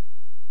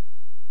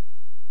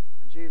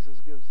 And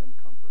Jesus gives them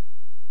comfort.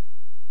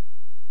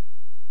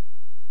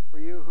 For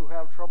you who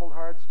have troubled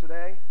hearts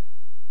today,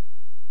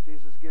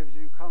 Jesus gives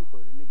you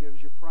comfort, and he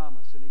gives you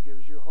promise, and he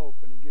gives you hope,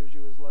 and he gives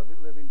you his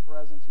living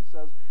presence. He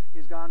says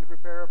he's gone to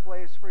prepare a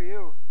place for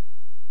you.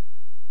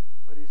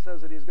 But he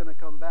says that he's going to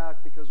come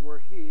back because where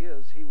he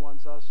is, he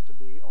wants us to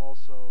be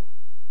also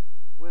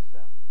with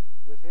them,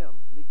 with him.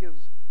 And he gives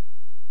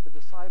the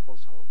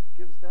disciples hope.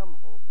 He gives them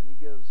hope, and he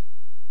gives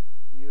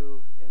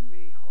you and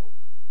me hope.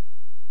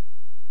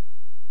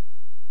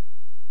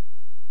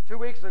 2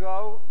 weeks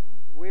ago,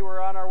 we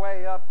were on our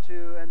way up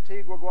to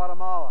Antigua,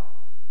 Guatemala.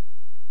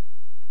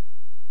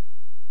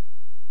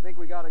 I think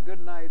we got a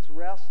good night's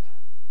rest.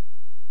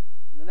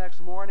 And the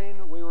next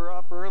morning, we were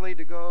up early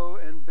to go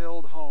and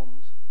build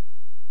homes.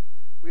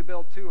 We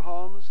built 2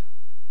 homes.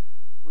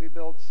 We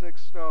built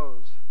 6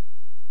 stoves.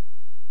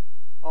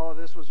 All of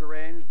this was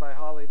arranged by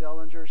Holly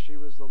Dellinger. She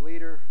was the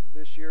leader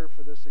this year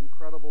for this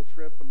incredible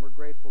trip, and we're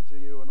grateful to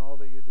you and all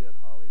that you did,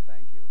 Holly.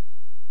 Thank you.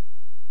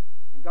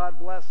 And God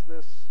bless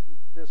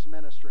this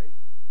ministry.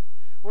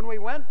 When we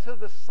went to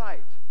the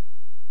sites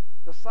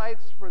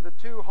for the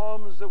 2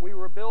 homes that we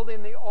were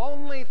building, the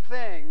only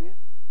thing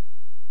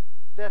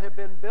that had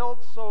been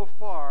built so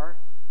far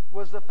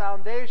was the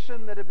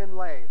foundation that had been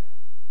laid.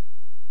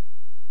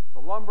 The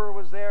lumber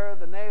was there,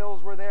 the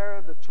nails were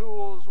there, the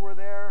tools were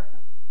there.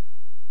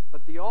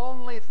 But the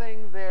only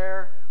thing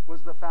there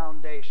was the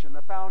foundation.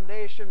 A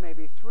foundation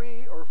maybe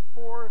 3 or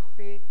 4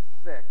 feet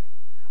thick.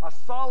 A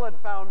solid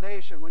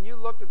foundation. When you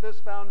looked at this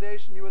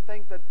foundation, you would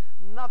think that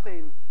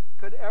nothing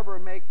could ever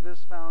make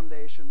this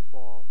foundation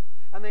fall.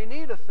 And they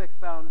need a thick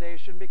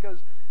foundation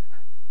because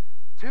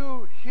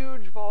 2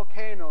 huge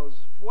volcanoes,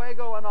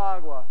 Fuego and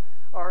Agua,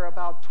 are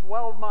about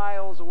 12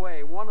 miles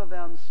away. One of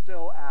them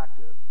still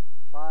active.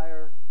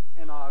 Fire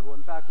and Agua.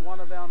 In fact, one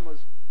of them was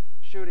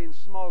shooting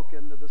smoke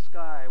into the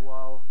sky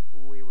while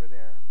we were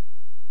there.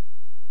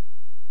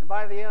 And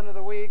by the end of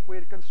the week, we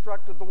had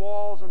constructed the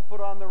walls and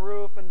put on the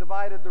roof and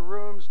divided the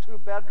rooms, 2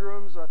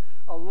 bedrooms,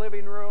 a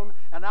living room,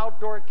 an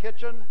outdoor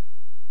kitchen.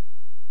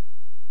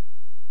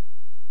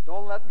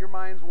 Don't let your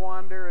minds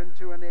wander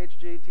into an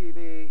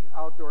HGTV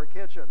outdoor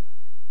kitchen.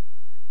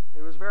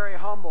 It was very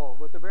humble,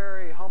 with a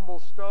very humble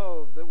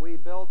stove that we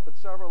built, but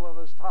several of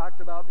us talked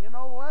about, you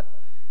know what?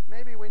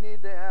 Maybe we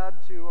need to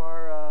add to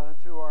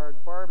our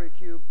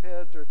barbecue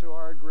pit or to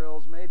our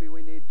grills, maybe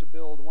we need to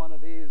build one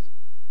of these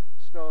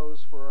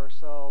stoves for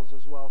ourselves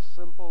as well.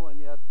 Simple and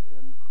yet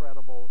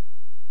incredible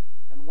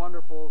and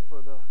wonderful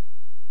for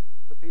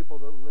the the people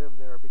that live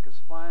there, because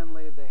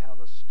finally they have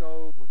a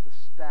stove with a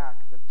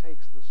stack that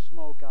takes the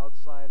smoke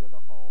outside of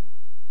the home,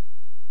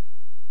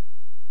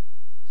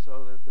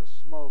 so that the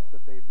smoke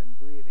that they've been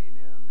breathing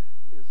in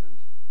isn't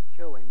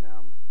killing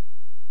them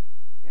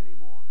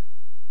anymore.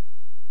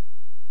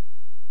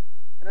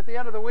 And at the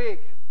end of the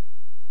week,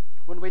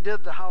 when we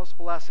did the house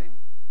blessing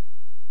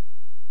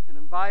and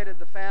invited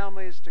the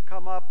families to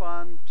come up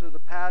onto the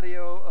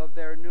patio of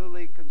their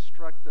newly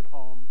constructed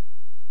home,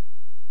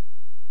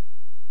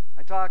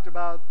 I talked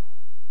about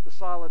the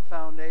solid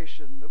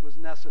foundation that was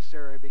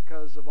necessary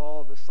because of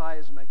all the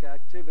seismic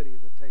activity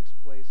that takes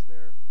place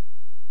there.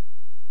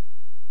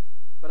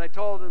 But I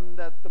told them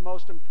that the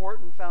most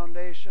important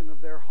foundation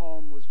of their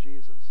home was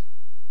Jesus.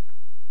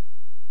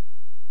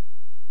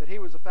 That he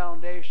was a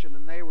foundation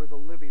and they were the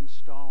living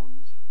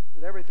stones.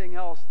 That everything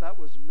else, that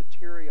was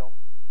material,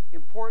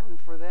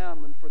 important for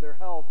them and for their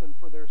health and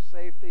for their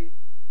safety,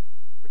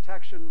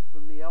 protection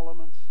from the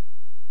elements.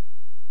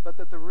 But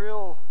that the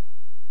real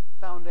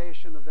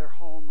foundation of their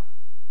home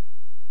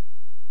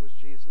was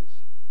Jesus.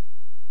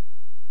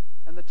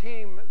 And the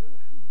team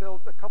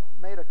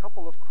made a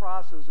couple of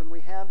crosses, and we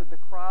handed the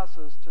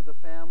crosses to the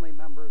family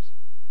members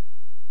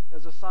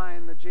as a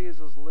sign that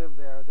Jesus lived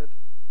there, that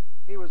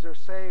he was their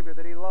Savior,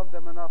 that he loved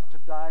them enough to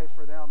die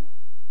for them,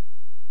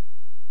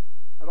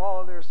 that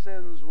all of their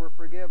sins were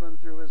forgiven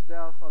through his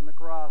death on the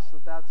cross,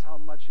 that that's how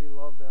much he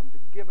loved them, to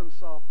give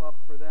himself up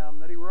for them,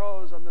 that he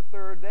rose on the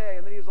third day,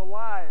 and that he's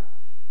alive.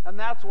 And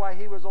that's why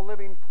he was a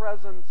living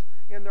presence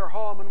in their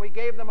home. And we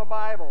gave them a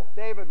Bible.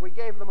 David, we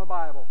gave them a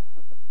Bible.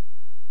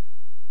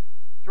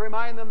 To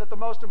remind them that the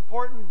most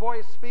important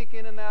voice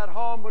speaking in that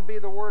home would be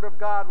the Word of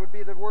God, would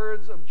be the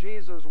words of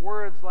Jesus,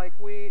 words like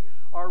we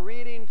are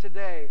reading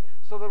today,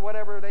 so that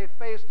whatever they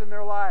faced in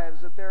their lives,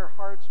 that their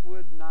hearts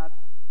would not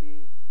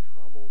be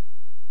troubled.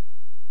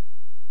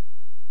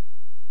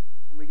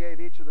 And we gave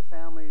each of the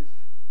families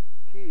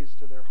keys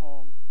to their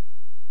home.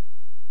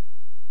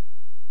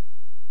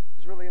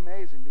 It was really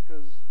amazing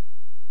because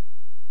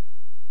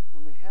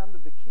when we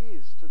handed the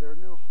keys to their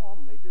new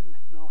home, they didn't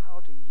know how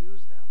to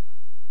use them.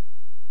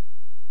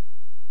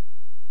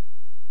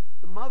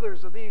 The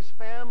mothers of these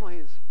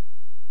families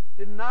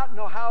did not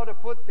know how to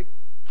put the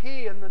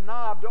key in the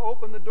knob to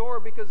open the door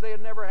because they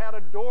had never had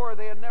a door.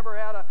 They had never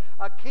had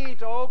a key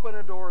to open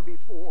a door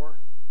before.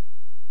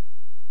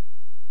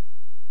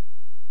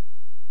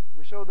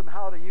 We showed them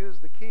how to use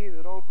the key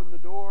that opened the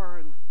door,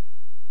 and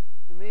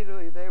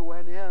immediately they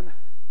went in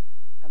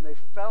and they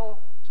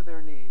fell to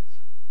their knees.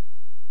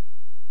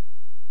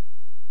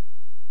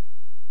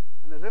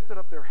 And they lifted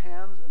up their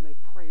hands and they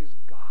praised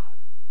God.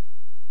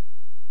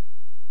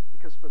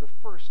 Because for the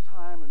first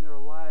time in their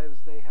lives,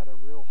 they had a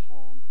real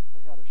home. They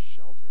had a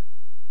shelter.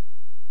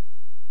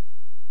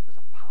 It was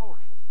a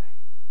powerful thing.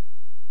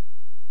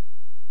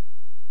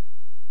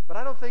 But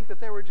I don't think that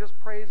they were just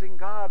praising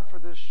God for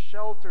this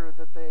shelter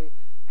that they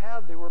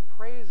had. They were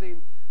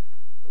praising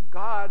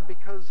God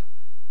because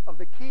of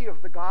the key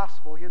of the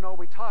gospel. You know,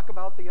 we talk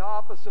about the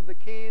office of the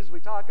keys. We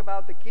talk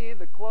about the key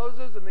that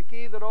closes and the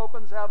key that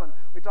opens heaven.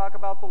 We talk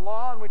about the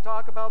law and we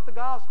talk about the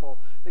gospel.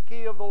 The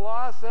key of the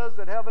law says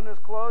that heaven is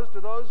closed to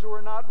those who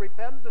are not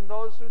repentant and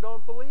those who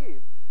don't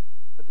believe.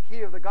 But the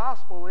key of the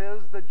gospel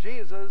is that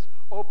Jesus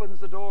opens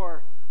the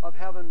door of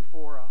heaven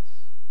for us.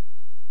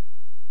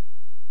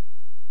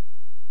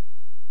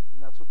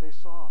 And that's what they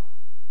saw.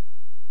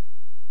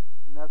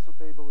 And that's what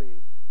they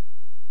believed.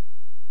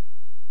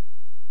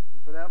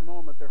 For that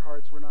moment, their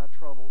hearts were not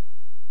troubled.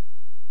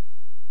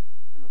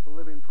 And with the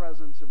living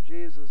presence of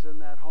Jesus in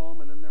that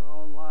home and in their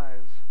own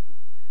lives,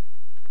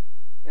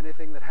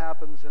 anything that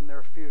happens in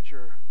their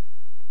future,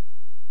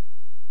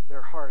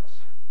 their hearts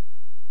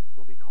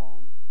will be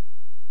calmed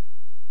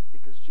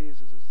because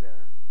Jesus is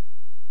there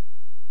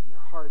in their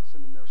hearts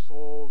and in their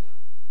souls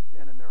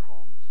and in their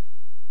homes.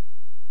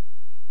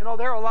 You know,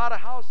 there are a lot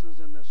of houses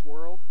in this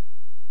world.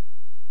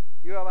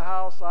 You have a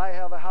house, I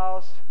have a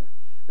house.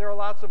 There are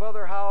lots of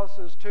other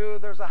houses too.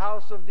 There's a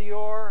house of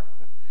Dior.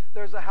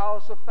 There's a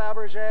house of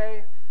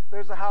Fabergé.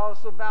 There's a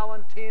house of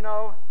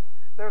Valentino.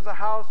 There's a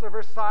house of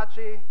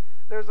Versace.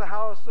 There's a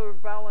house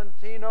of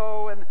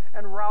Valentino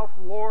and Ralph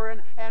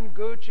Lauren and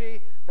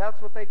Gucci.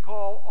 That's what they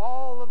call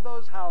all of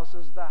those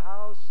houses, the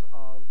house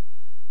of.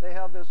 They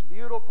have this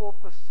beautiful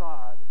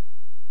facade.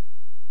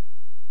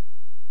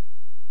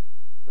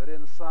 But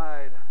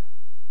inside,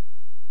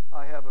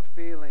 I have a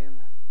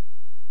feeling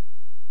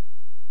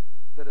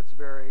that it's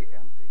very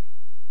empty.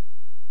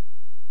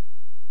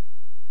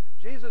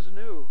 Jesus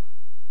knew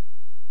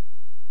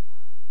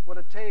what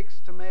it takes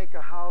to make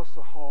a house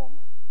a home.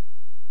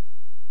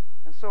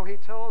 And so he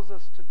tells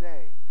us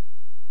today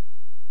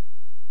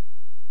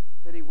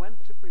that he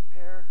went to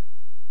prepare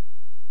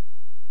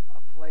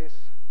a place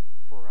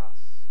for us.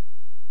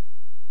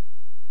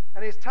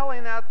 And he's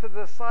telling that to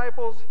the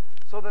disciples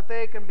so that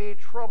they can be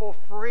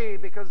trouble-free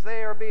because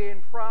they are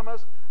being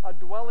promised a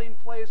dwelling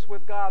place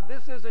with God.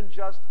 This isn't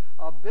just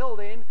a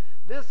building.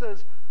 This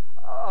is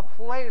a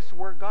place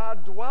where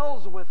God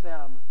dwells with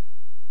them,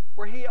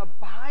 where he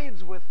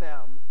abides with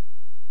them.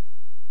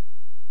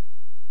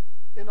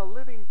 in a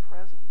living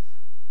presence.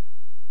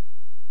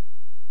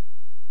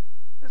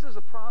 This is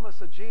a promise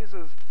that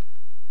Jesus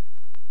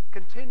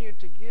continued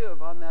to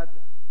give on that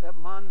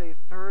Monday,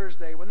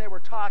 Thursday, when they were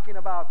talking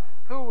about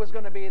who was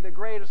going to be the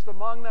greatest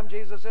among them.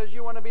 Jesus says,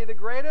 you want to be the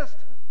greatest?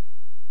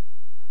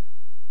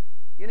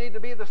 You need to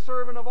be the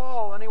servant of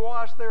all. And he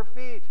washed their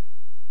feet.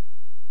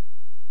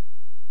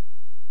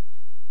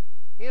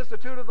 He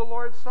instituted the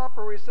Lord's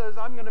Supper where he says,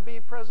 I'm going to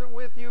be present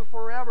with you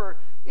forever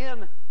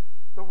in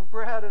the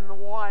bread and the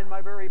wine,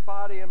 my very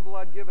body and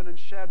blood given and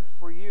shed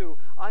for you.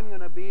 I'm going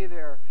to be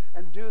there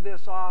and do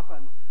this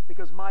often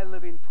because my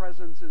living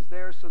presence is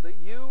there so that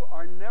you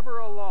are never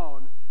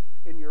alone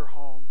in your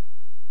home.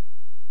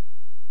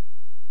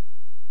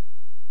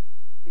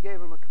 He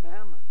gave him a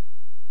commandment,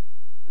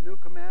 a new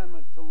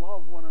commandment to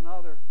love one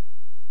another.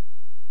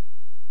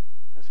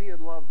 As he had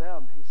loved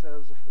them, he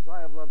says, as I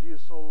have loved you,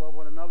 so love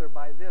one another.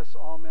 By this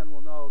all men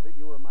will know that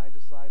you are my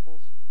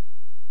disciples.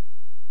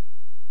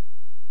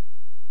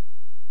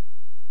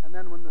 And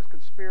then when the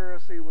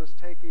conspiracy was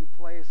taking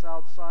place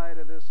outside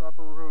of this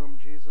upper room,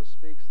 Jesus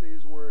speaks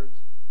these words.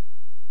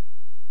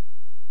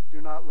 Do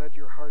not let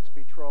your hearts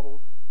be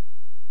troubled,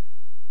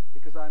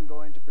 because I'm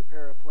going to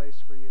prepare a place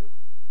for you.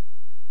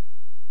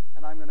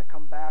 And I'm going to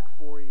come back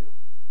for you,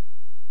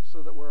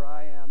 so that where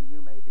I am,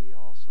 you may be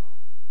also.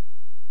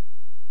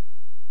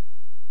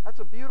 That's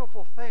a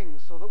beautiful thing,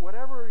 so that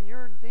whatever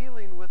you're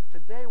dealing with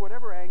today,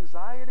 whatever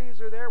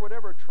anxieties are there,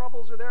 whatever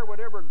troubles are there,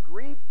 whatever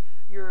grief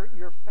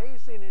you're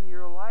facing in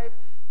your life,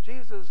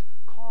 Jesus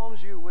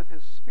calms you with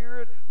his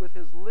Spirit, with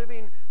his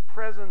living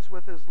presence,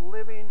 with his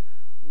living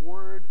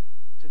word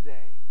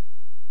today.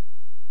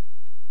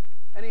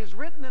 And he's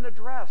written an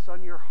address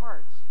on your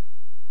hearts.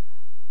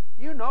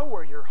 You know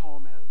where your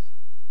home is.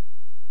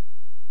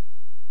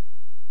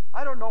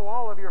 I don't know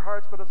all of your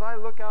hearts, but as I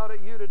look out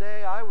at you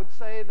today, I would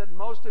say that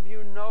most of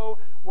you know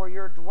where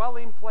your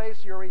dwelling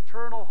place, your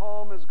eternal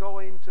home is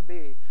going to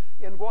be.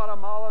 In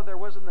Guatemala, there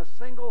wasn't a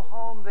single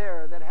home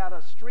there that had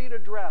a street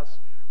address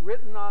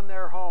written on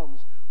their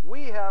homes.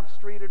 We have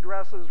street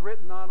addresses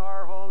written on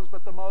our homes,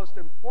 but the most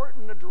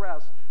important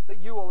address that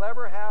you will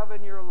ever have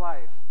in your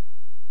life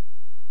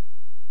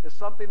is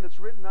something that's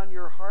written on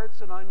your hearts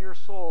and on your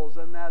souls,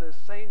 and that is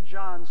St.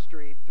 John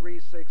Street,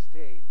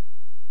 316.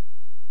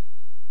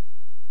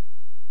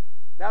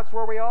 That's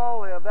where we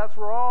all live. That's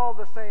where all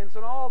the saints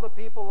and all the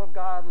people of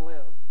God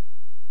live.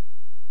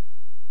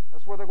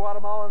 That's where the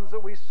Guatemalans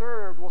that we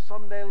served will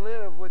someday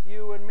live with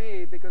you and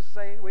me, because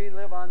we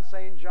live on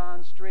St.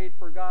 John Street.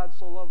 For God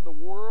so loved the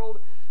world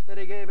that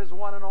he gave his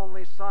one and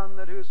only Son,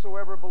 that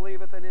whosoever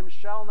believeth in him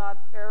shall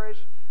not perish,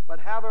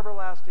 but have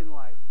everlasting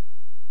life.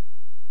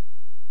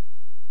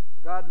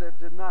 For God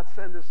did not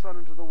send his Son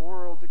into the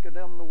world to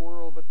condemn the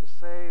world, but to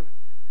save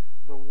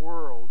the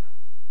world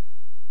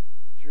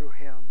through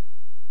him.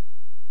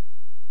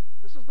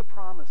 This is the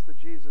promise that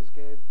Jesus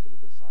gave to the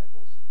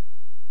disciples.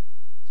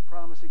 It's a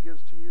promise he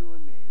gives to you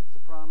and me. It's the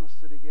promise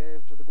that he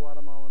gave to the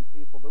Guatemalan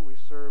people that we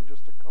served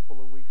just a couple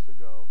of weeks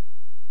ago.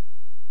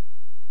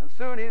 And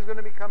soon he's going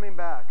to be coming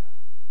back.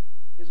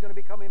 He's going to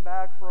be coming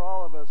back for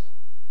all of us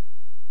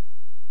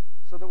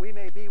so that we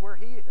may be where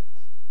he is.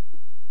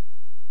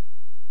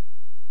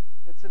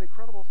 It's an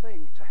incredible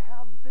thing to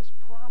have this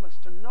promise,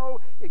 to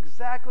know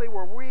exactly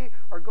where we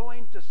are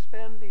going to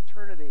spend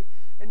eternity.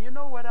 And you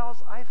know what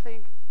else? I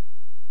think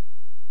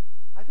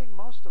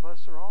most of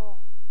us are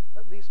all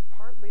at least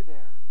partly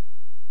there.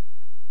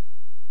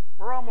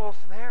 We're almost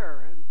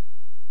there, and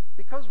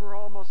because we're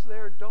almost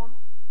there,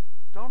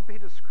 don't be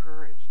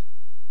discouraged.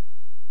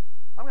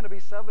 I'm going to be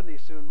 70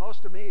 soon.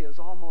 Most of me is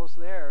almost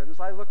there. And as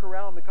I look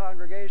around the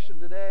congregation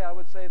today, I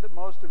would say that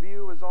most of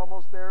you is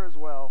almost there as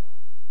well.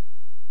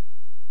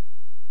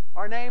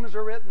 Our names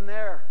are written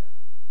there.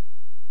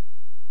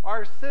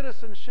 Our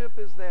citizenship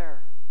is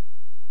there.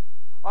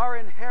 Our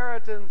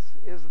inheritance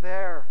is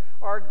there.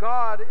 Our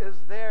God is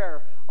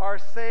there. Our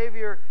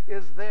Savior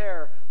is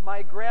there.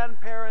 My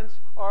grandparents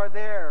are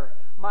there.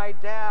 My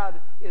dad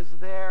is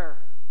there.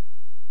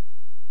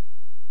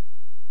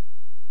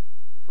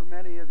 For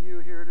many of you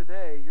here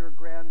today, your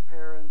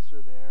grandparents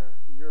are there.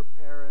 Your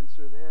parents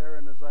are there.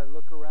 And as I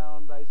look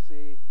around, I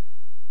see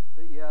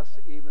that, yes,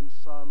 even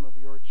some of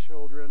your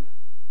children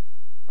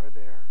are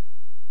there.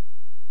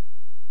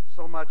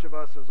 So much of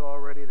us is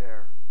already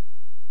there.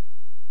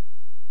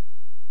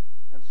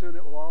 And soon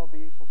it will all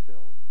be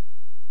fulfilled.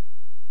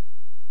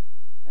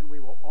 And we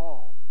will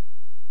all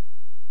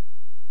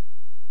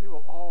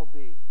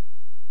be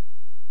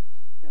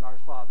in our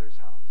Father's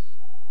house.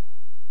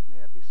 May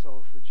it be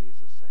so for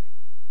Jesus' sake.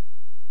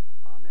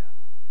 Amen.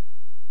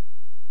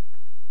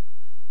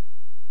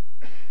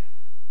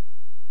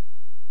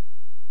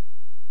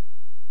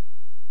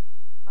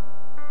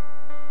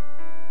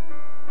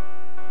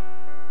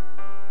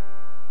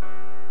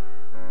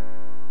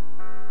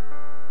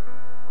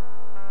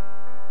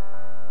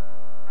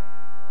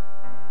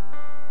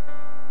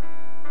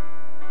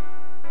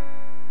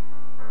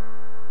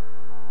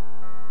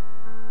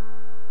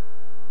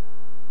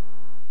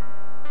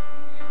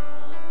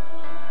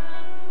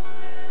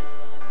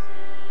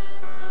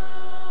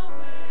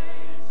 Away.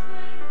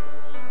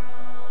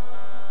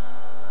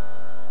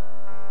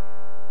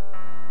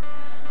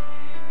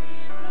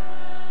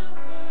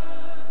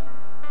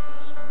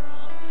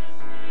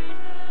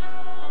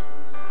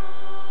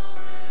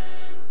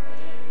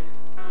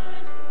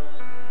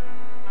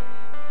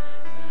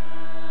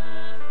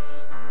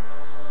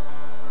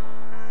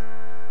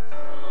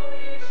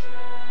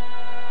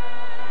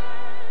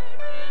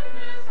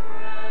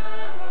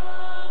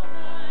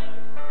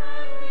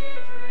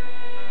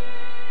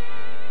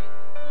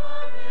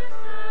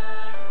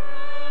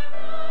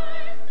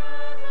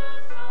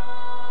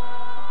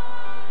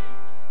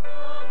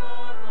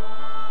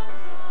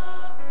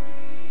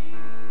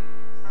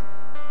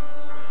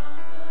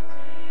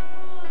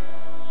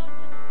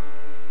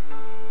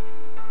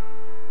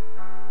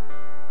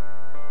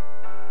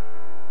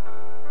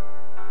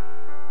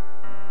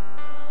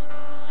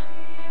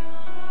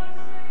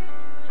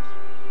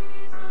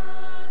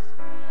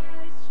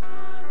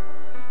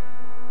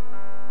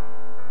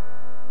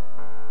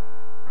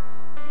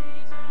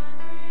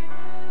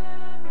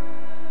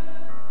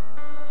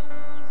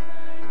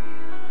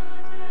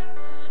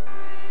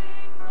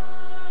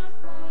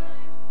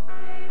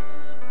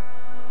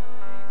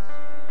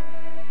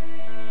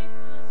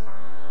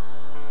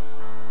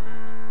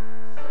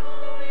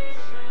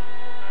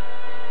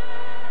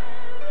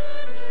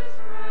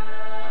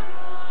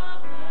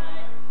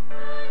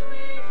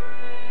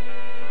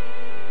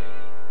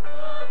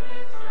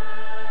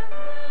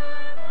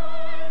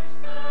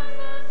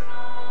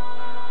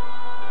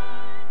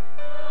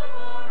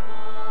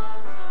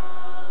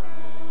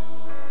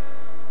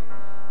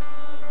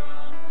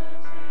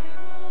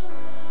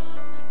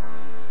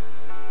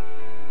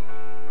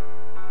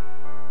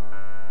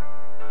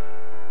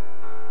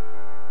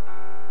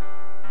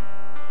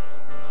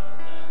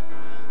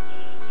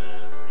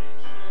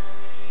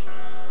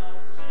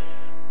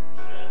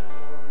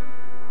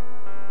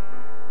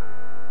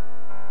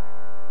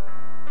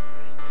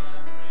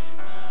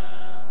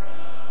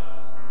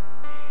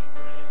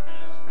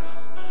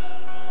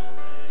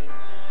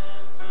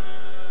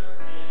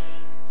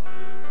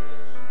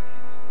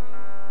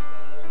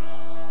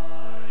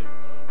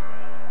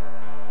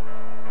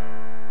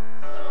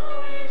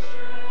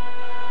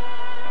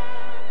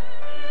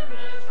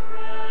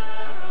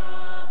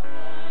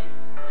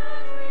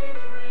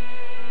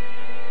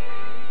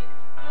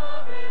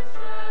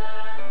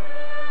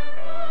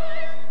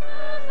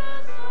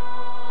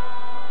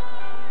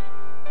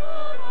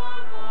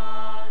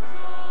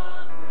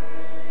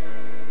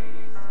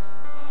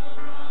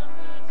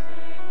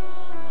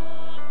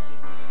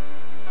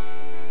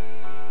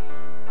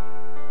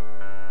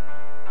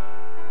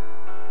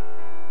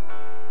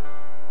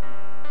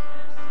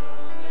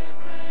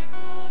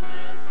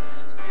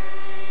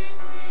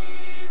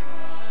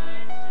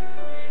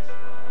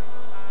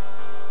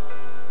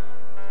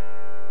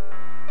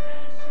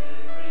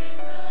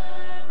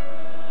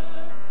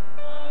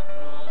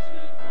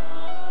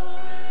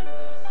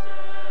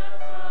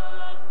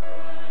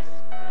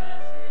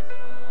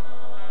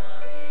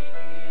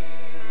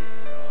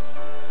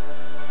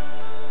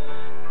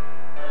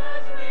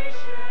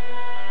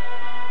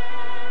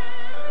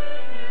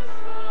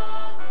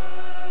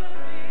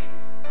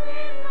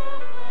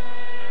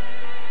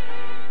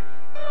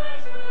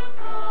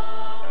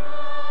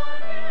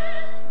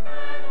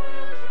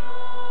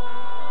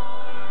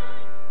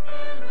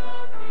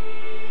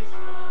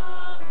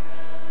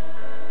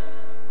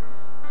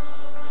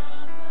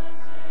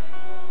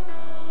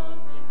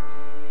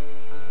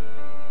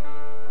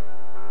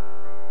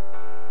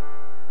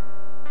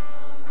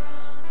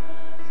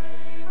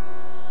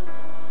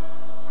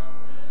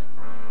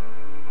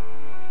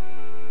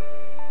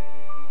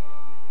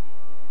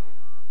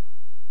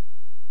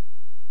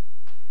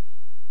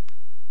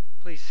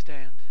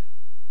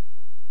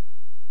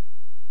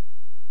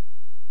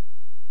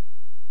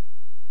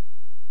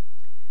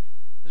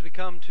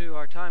 come to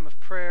our time of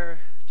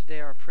prayer, today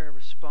our prayer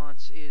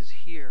response is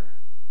 "Hear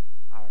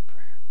our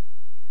prayer."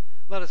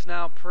 Let us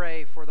now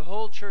pray for the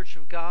whole church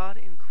of God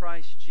in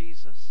Christ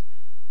Jesus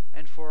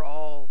and for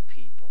all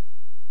people,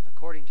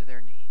 according to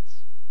their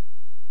needs.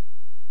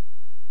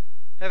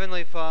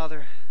 Heavenly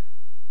Father,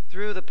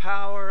 through the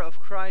power of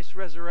Christ's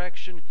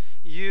resurrection,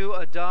 you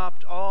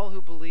adopt all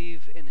who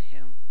believe in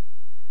him.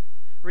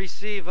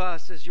 Receive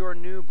us as your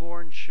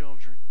newborn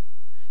children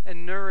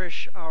and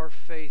nourish our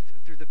faith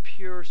through the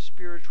pure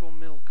spiritual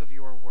milk of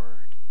your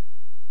word,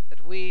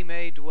 that we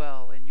may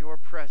dwell in your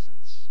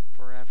presence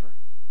forever.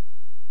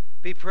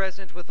 Be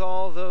present with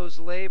all those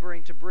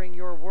laboring to bring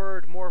your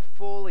word more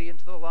fully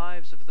into the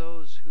lives of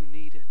those who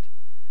need it.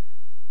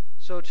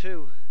 So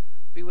too,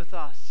 be with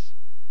us,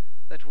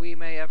 that we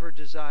may ever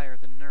desire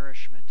the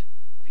nourishment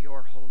of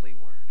your holy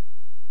word.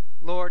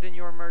 Lord, in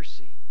your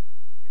mercy,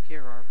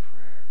 hear our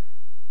prayer.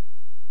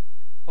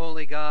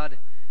 Holy God,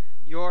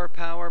 your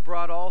power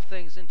brought all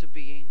things into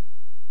being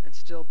and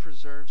still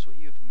preserves what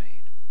you have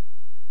made.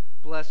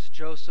 Bless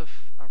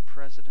Joseph, our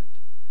president,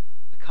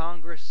 the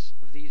Congress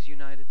of these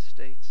United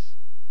States,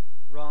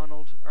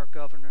 Ronald, our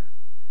governor,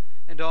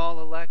 and all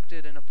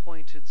elected and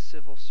appointed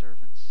civil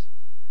servants.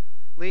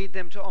 Lead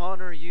them to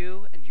honor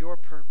you and your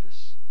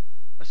purpose,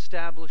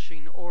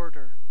 establishing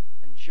order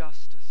and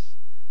justice,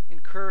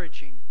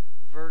 encouraging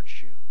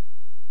virtue,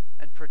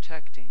 and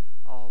protecting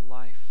all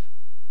life.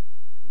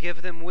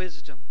 Give them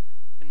wisdom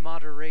and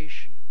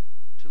moderation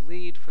to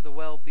lead for the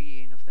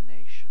well-being of the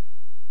nation.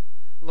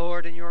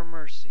 Lord, in your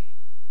mercy,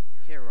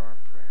 hear our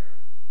prayer.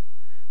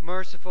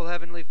 Merciful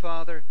Heavenly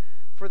Father,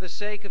 for the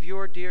sake of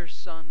your dear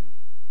Son,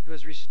 who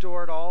has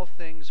restored all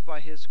things by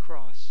his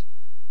cross,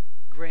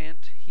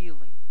 grant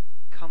healing,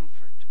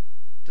 comfort,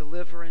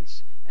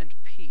 deliverance, and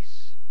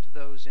peace to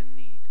those in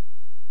need.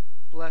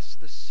 Bless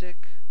the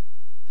sick,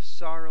 the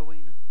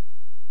sorrowing,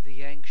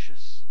 the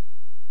anxious,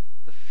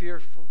 the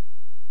fearful,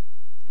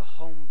 the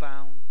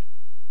homebound,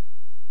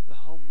 the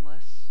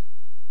homeless,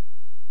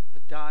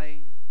 the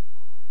dying,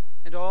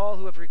 and all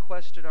who have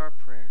requested our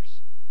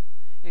prayers,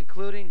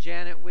 including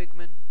Janet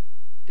Wigman,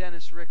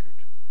 Dennis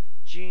Rickert,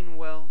 Jean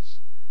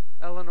Wells,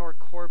 Eleanor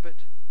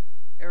Corbett,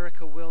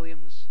 Erica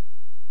Williams,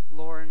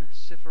 Lauren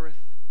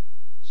Sifereth,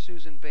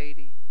 Susan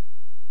Beatty,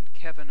 and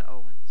Kevin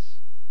Owens.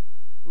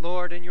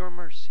 Lord, in your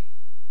mercy,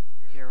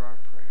 hear our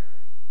prayer.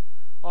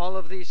 All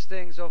of these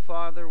things, O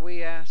Father,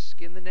 we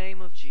ask in the name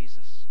of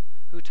Jesus,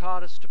 who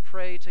taught us to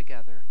pray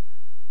together.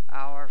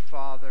 Our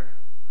Father,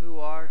 who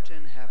art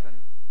in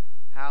heaven,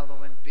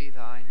 hallowed be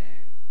thy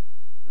name.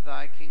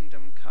 Thy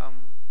kingdom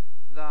come,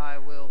 thy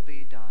will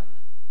be done,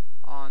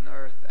 on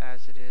earth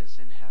as it is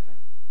in heaven.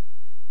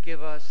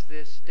 Give us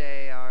this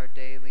day our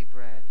daily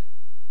bread,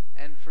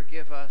 and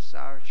forgive us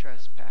our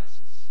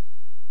trespasses,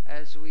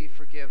 as we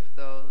forgive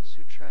those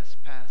who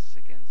trespass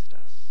against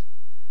us.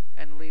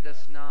 And lead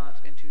us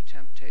not into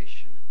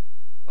temptation,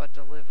 but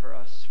deliver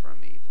us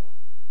from evil.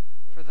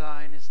 For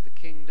thine is the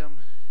kingdom,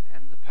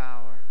 and the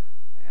power,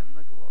 and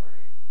the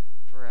glory,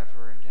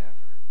 forever and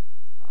ever.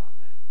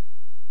 Amen.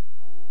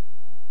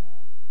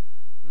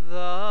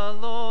 The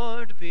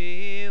Lord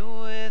be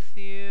with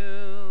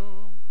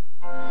you.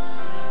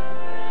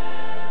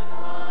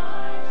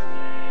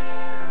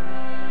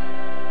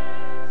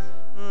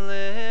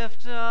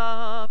 Lift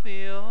up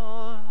your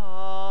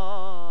hearts.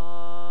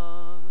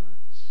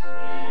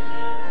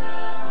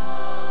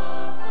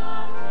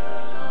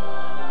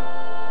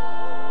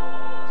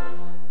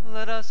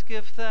 Let us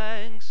give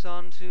thanks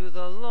unto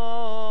the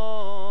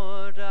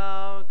Lord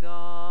our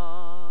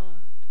God.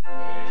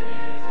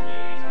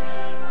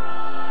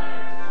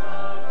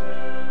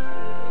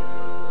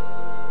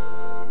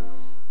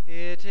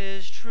 It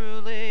is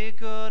truly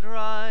good,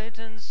 right,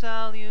 and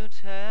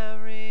salutary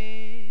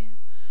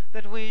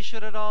that we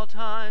should at all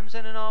times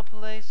and in all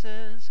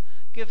places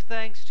give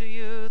thanks to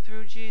you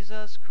through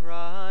Jesus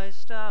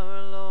Christ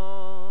our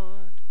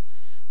Lord.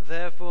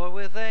 Therefore,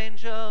 with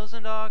angels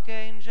and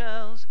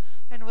archangels,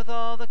 and with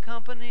all the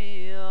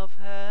company of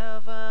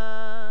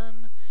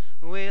heaven,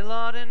 we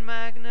laud and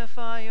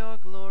magnify your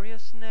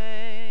glorious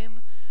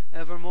name,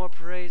 evermore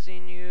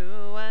praising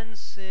you and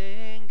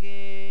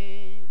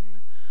singing,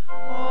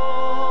 Holy,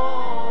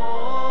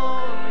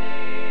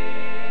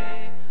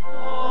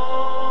 holy,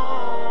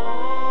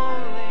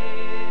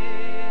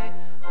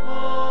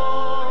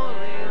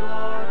 holy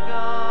Lord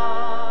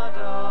God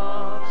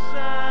of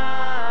Sabaoth.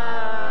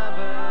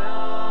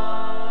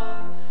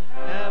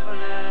 Heaven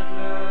and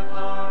earth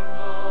are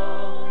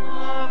full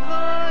of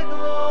thy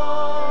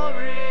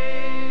glory.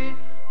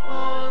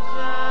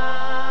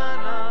 Hosanna,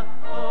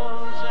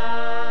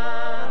 Hosanna,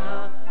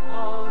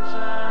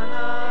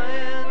 Hosanna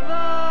in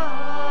the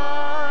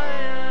highest.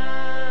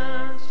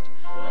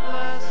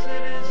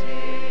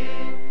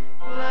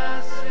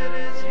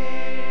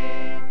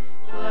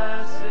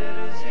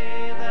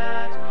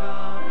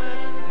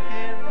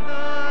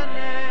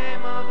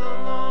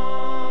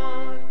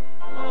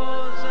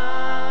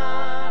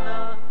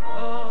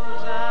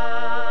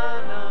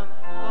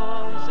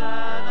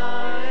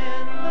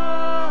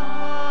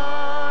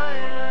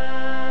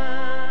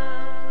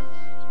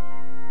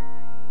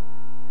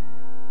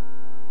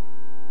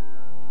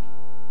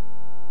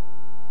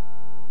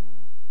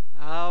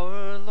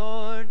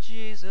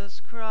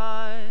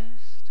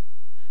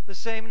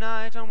 same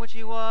night on which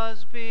he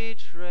was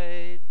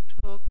betrayed,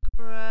 took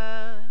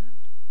bread,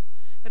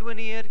 and when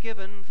he had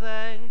given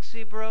thanks,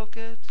 he broke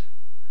it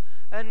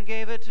and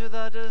gave it to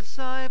the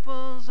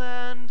disciples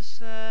and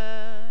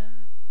said,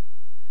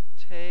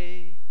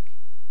 "Take,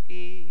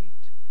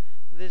 eat,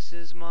 this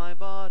is my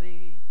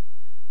body,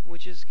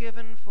 which is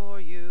given for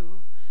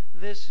you.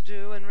 This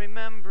do in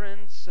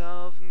remembrance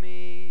of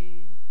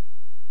me."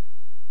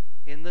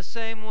 In the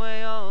same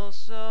way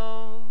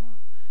also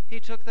he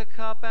took the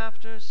cup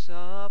after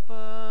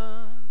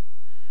supper,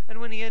 and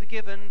when he had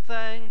given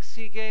thanks,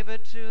 he gave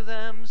it to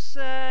them,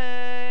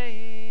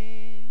 saying,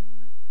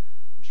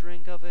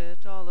 "Drink of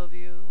it, all of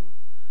you.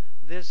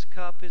 This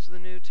cup is the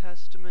New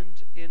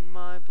Testament in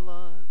my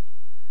blood,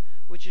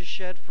 which is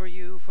shed for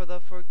you for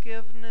the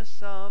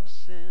forgiveness of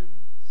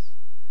sins.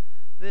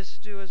 This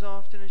do as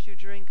often as you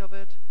drink of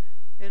it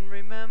in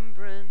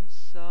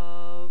remembrance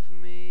of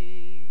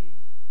me."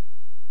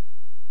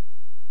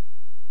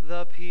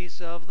 The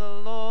peace of the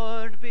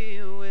Lord be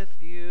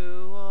with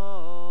you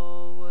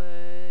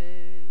always.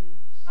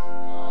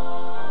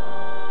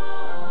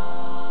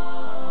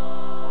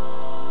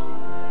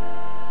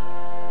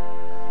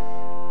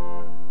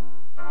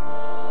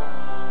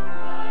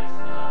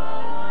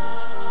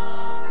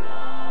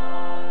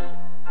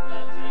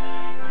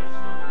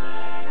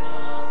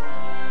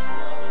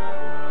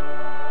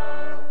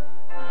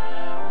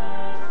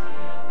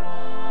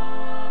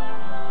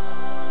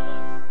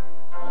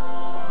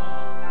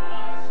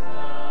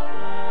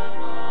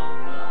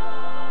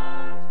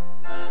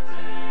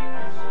 Take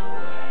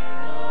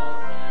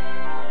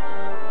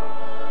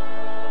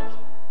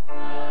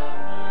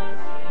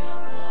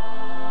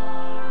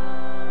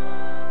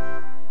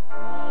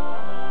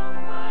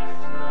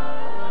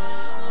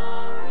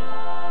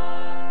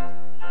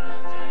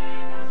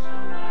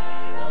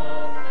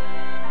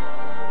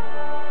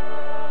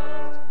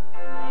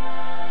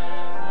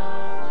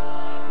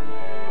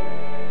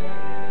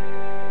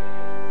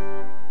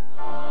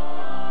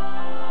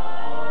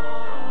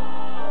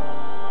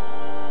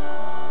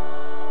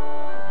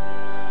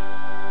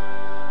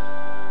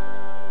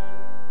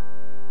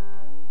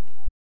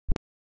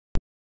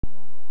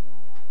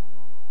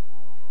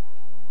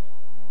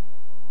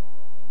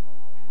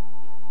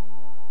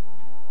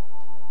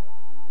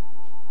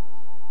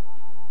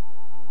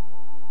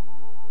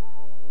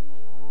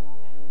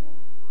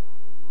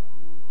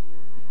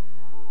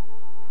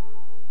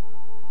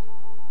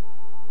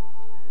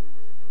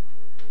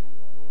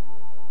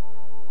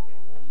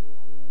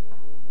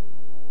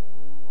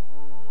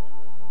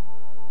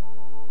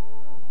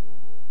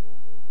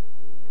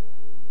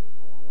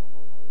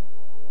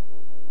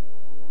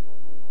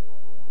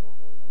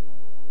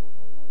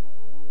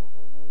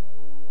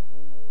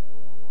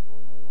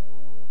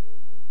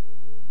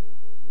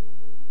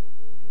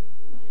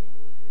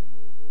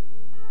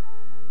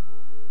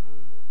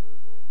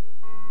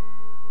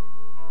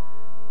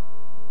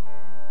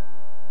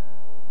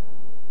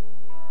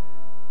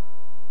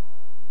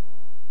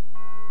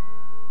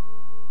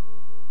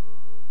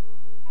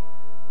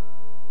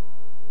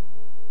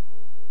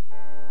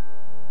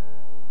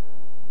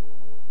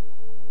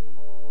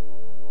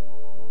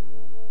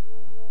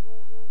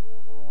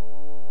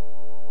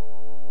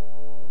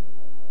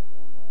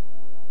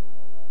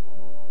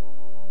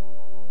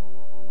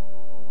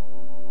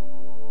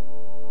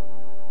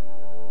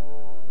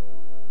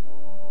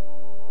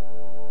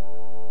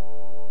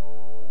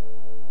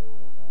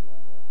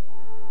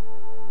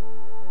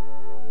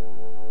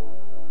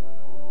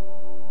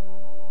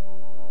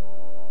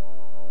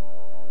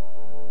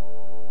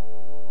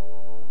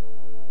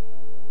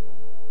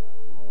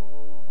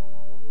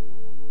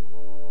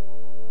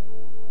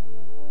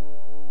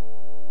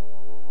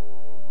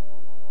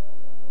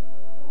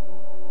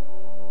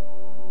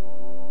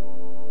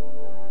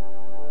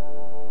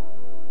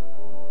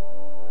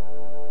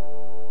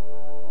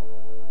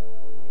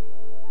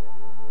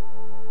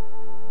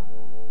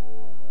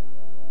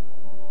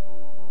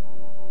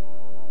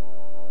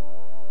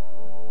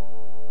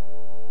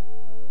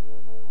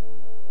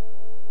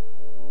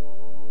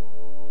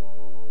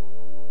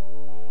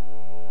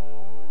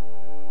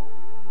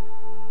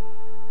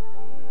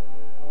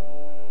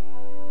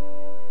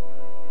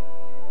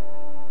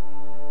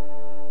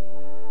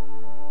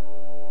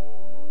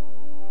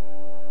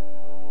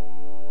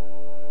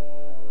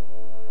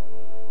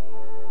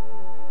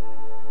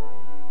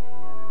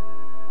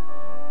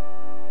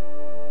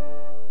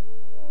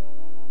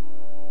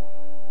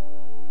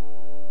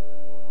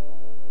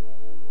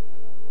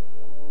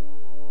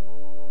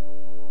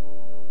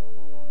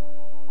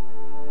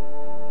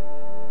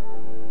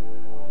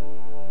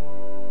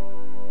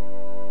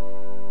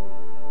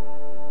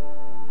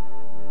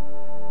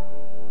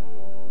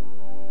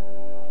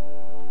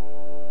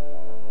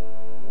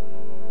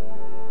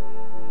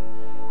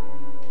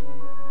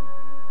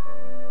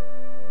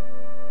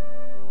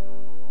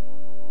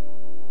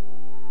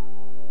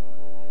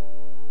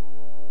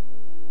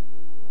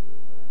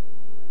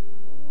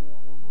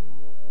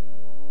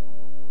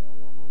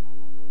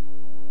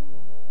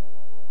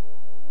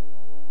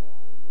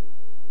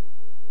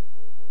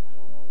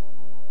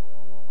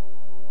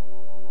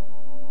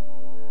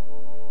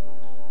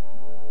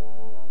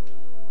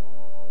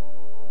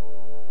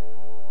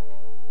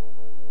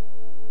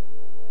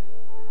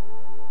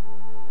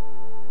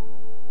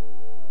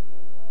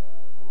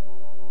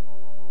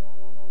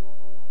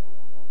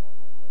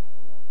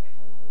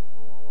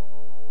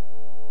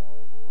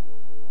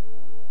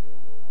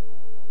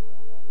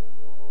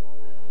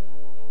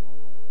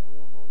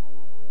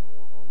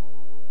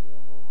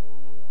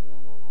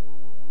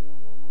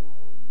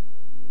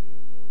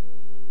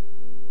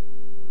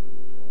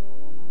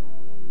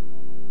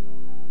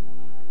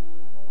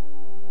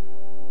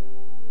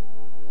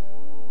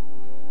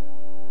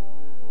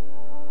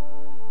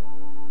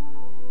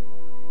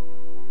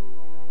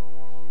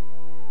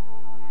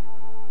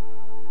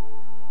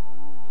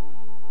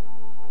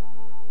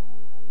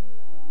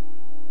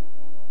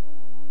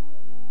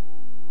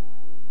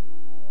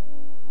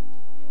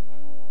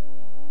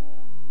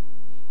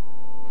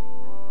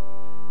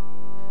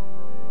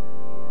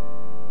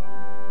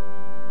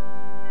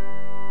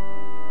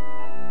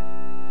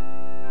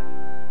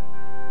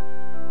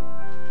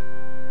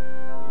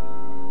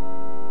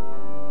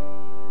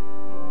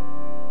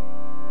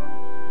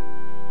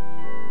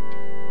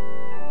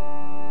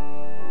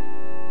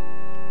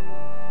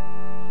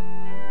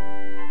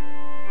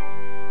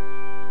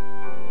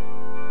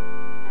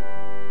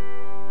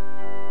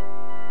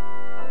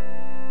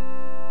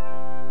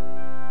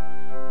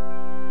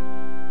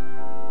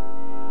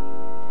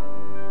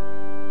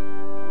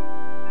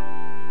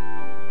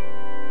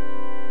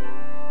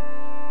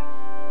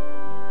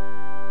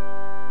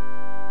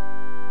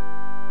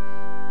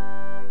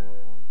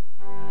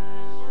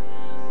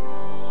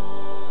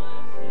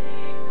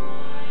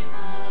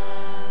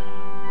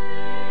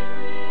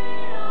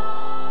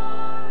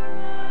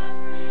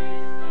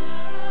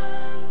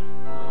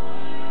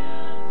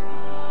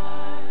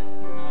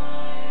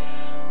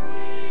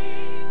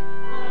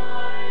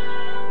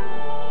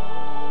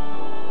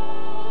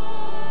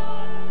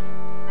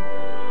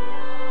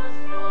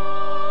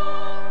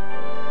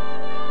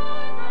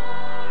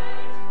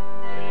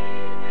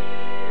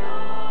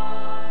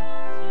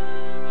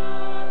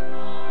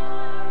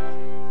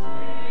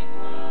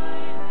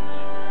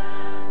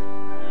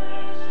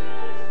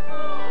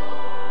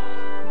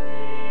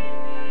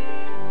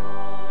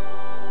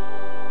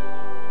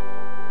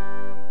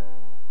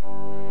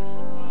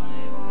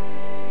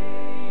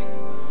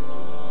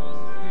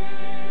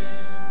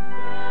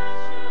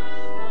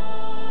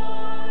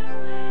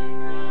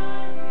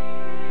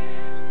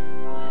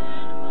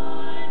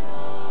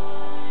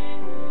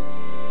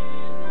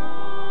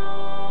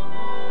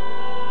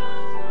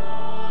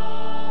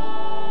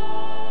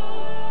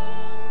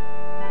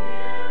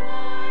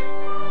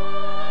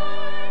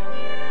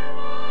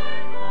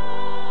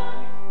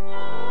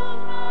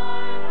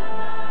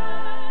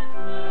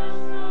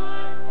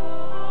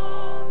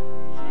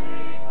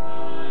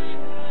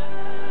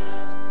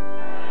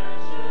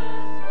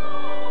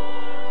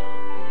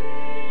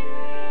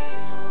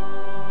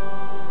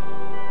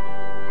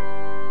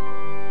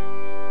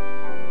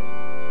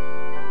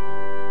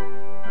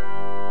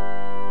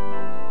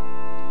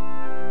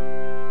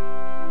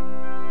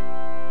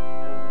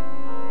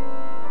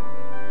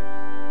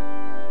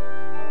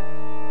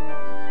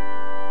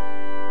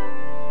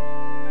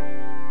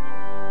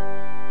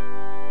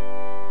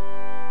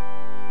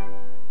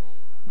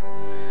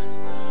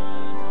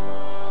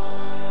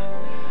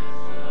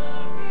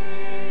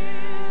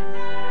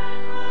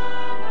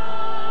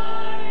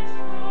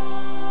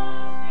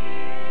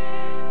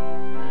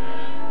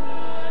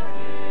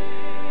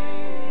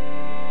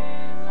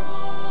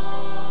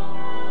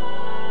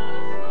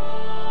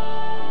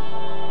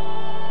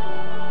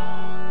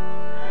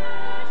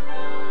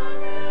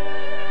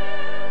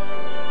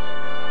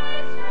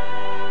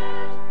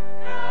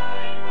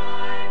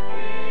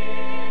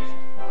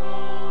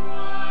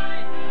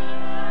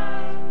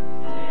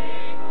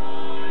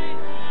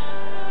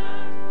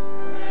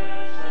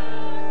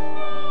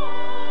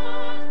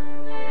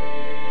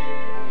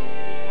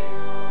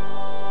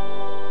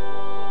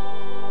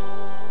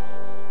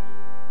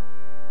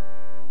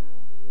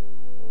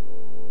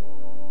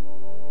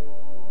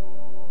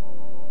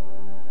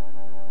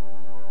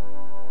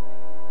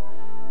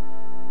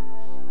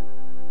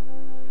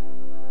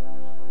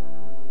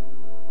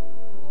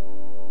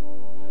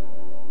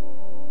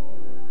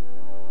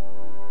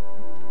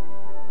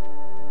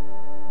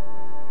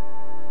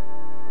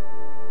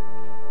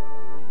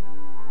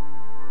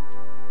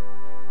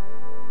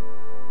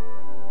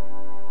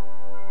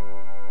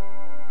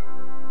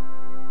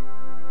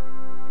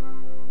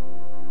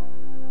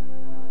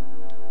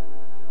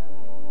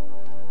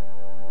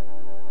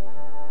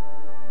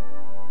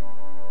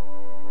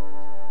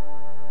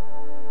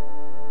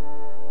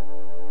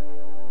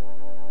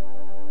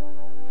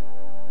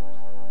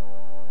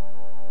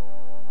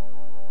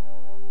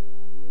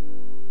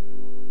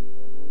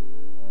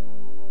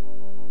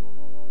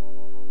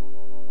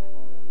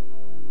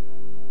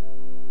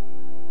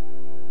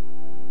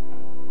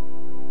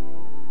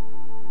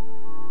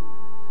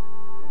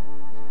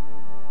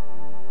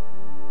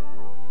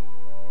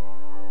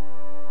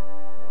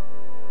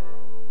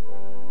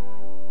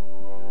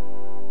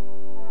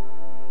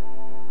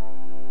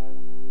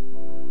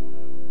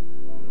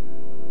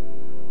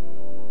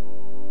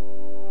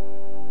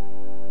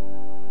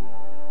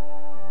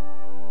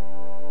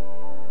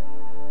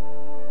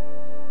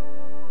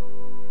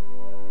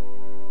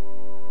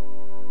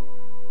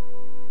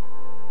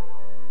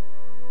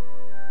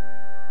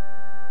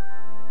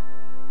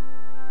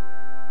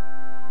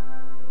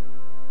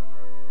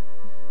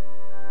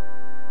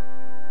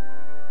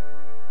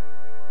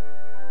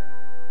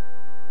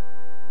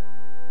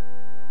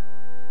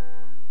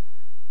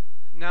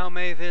Now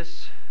may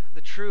this, the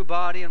true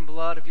body and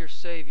blood of your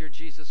Savior,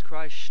 Jesus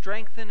Christ,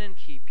 strengthen and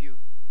keep you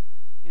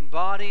in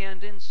body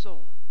and in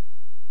soul,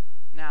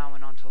 now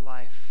and unto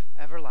life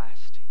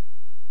everlasting.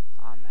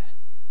 Amen.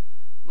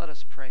 Let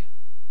us pray.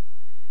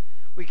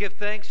 We give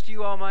thanks to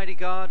you, Almighty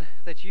God,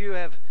 that you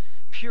have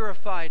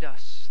purified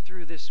us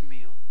through this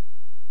meal,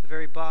 the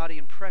very body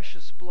and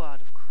precious blood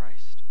of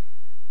Christ.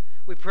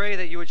 We pray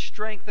that you would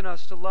strengthen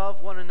us to love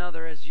one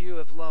another as you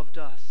have loved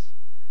us,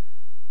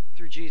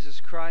 through Jesus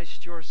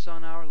Christ, your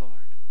Son, our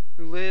Lord,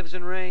 who lives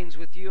and reigns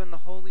with you in the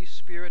Holy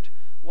Spirit,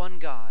 one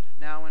God,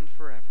 now and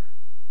forever.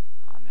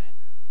 Amen.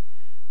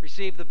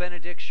 Receive the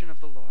benediction of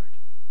the Lord.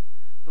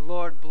 The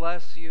Lord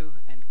bless you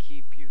and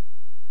keep you.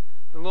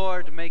 The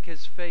Lord make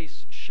his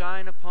face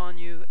shine upon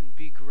you and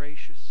be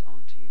gracious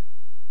unto you.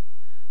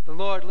 The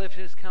Lord lift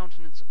his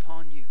countenance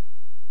upon you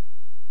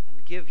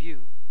and give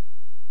you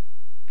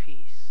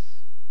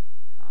peace.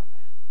 Amen.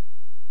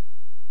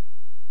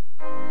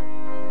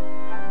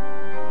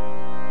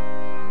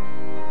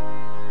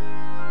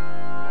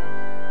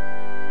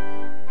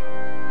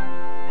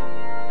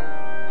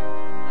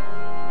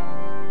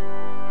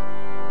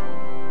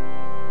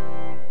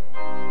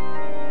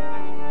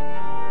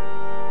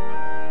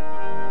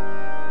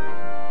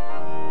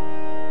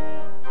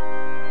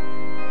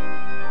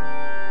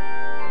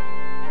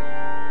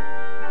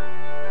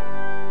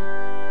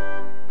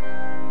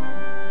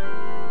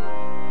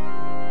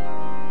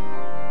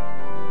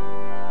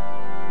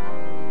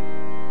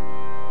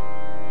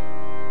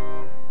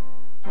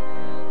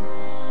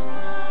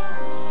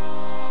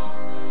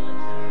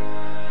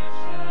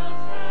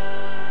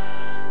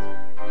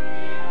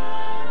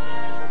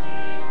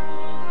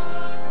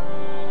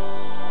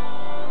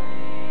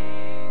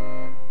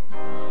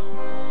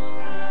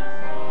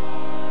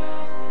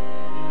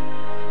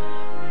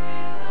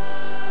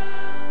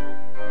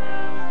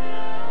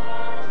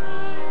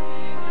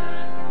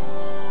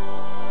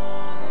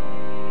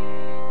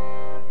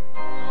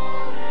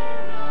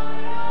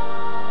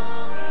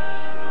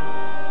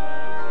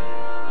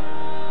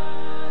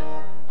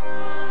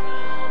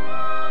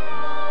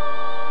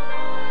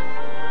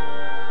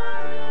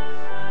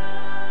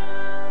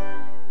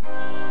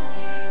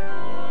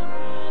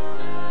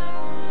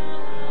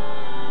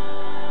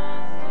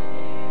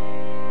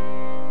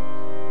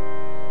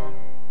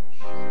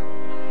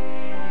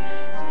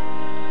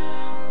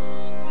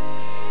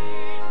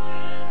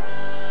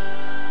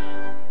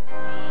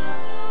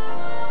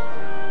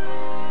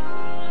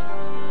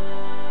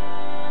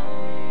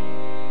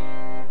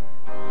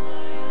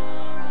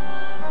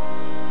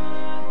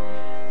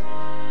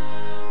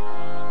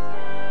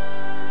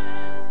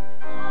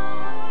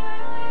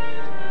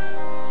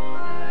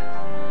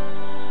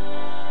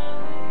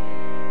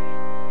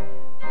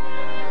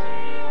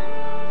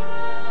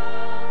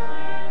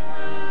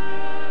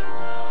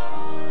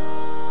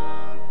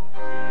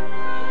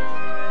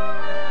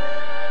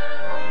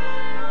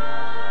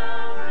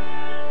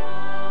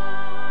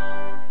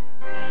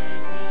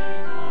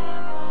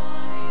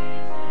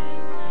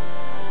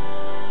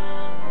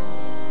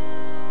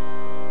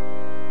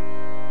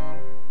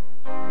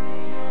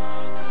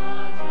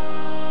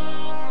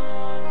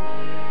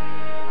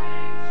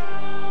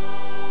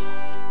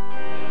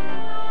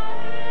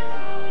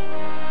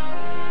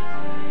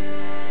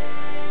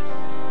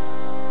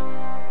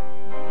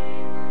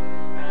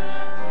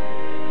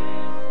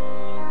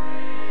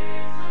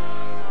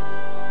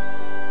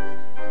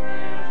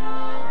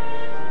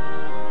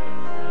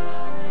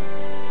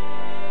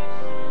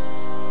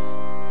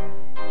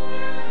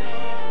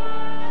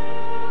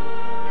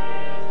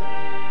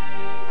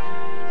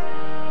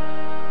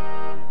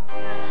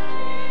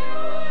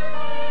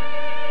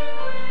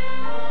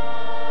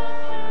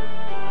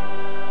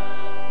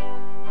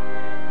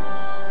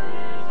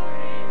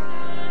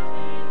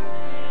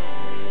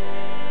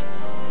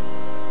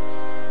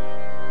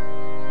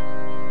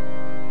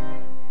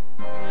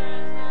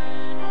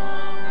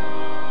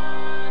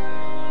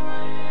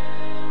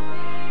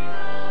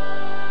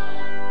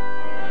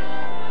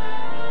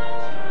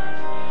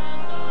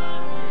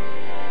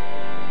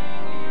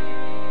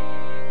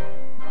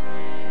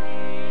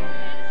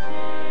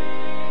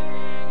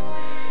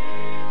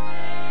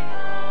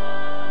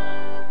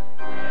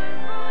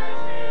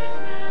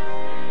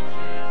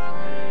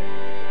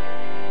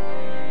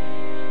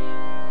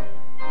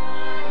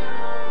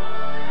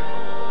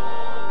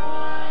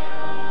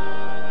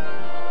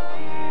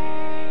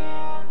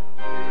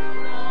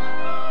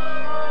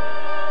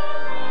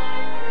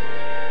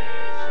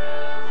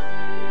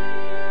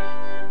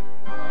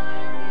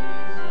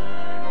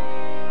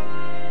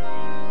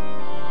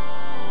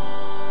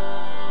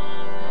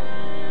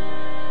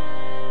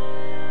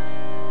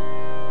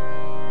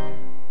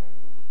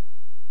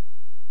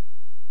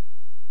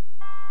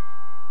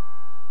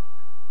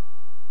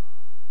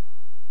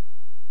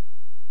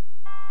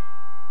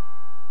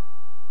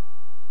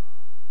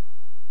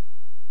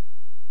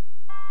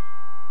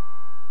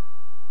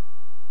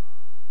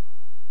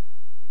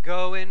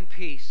 Go in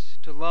peace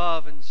to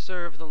love and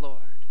serve the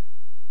Lord.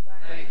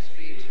 Thanks be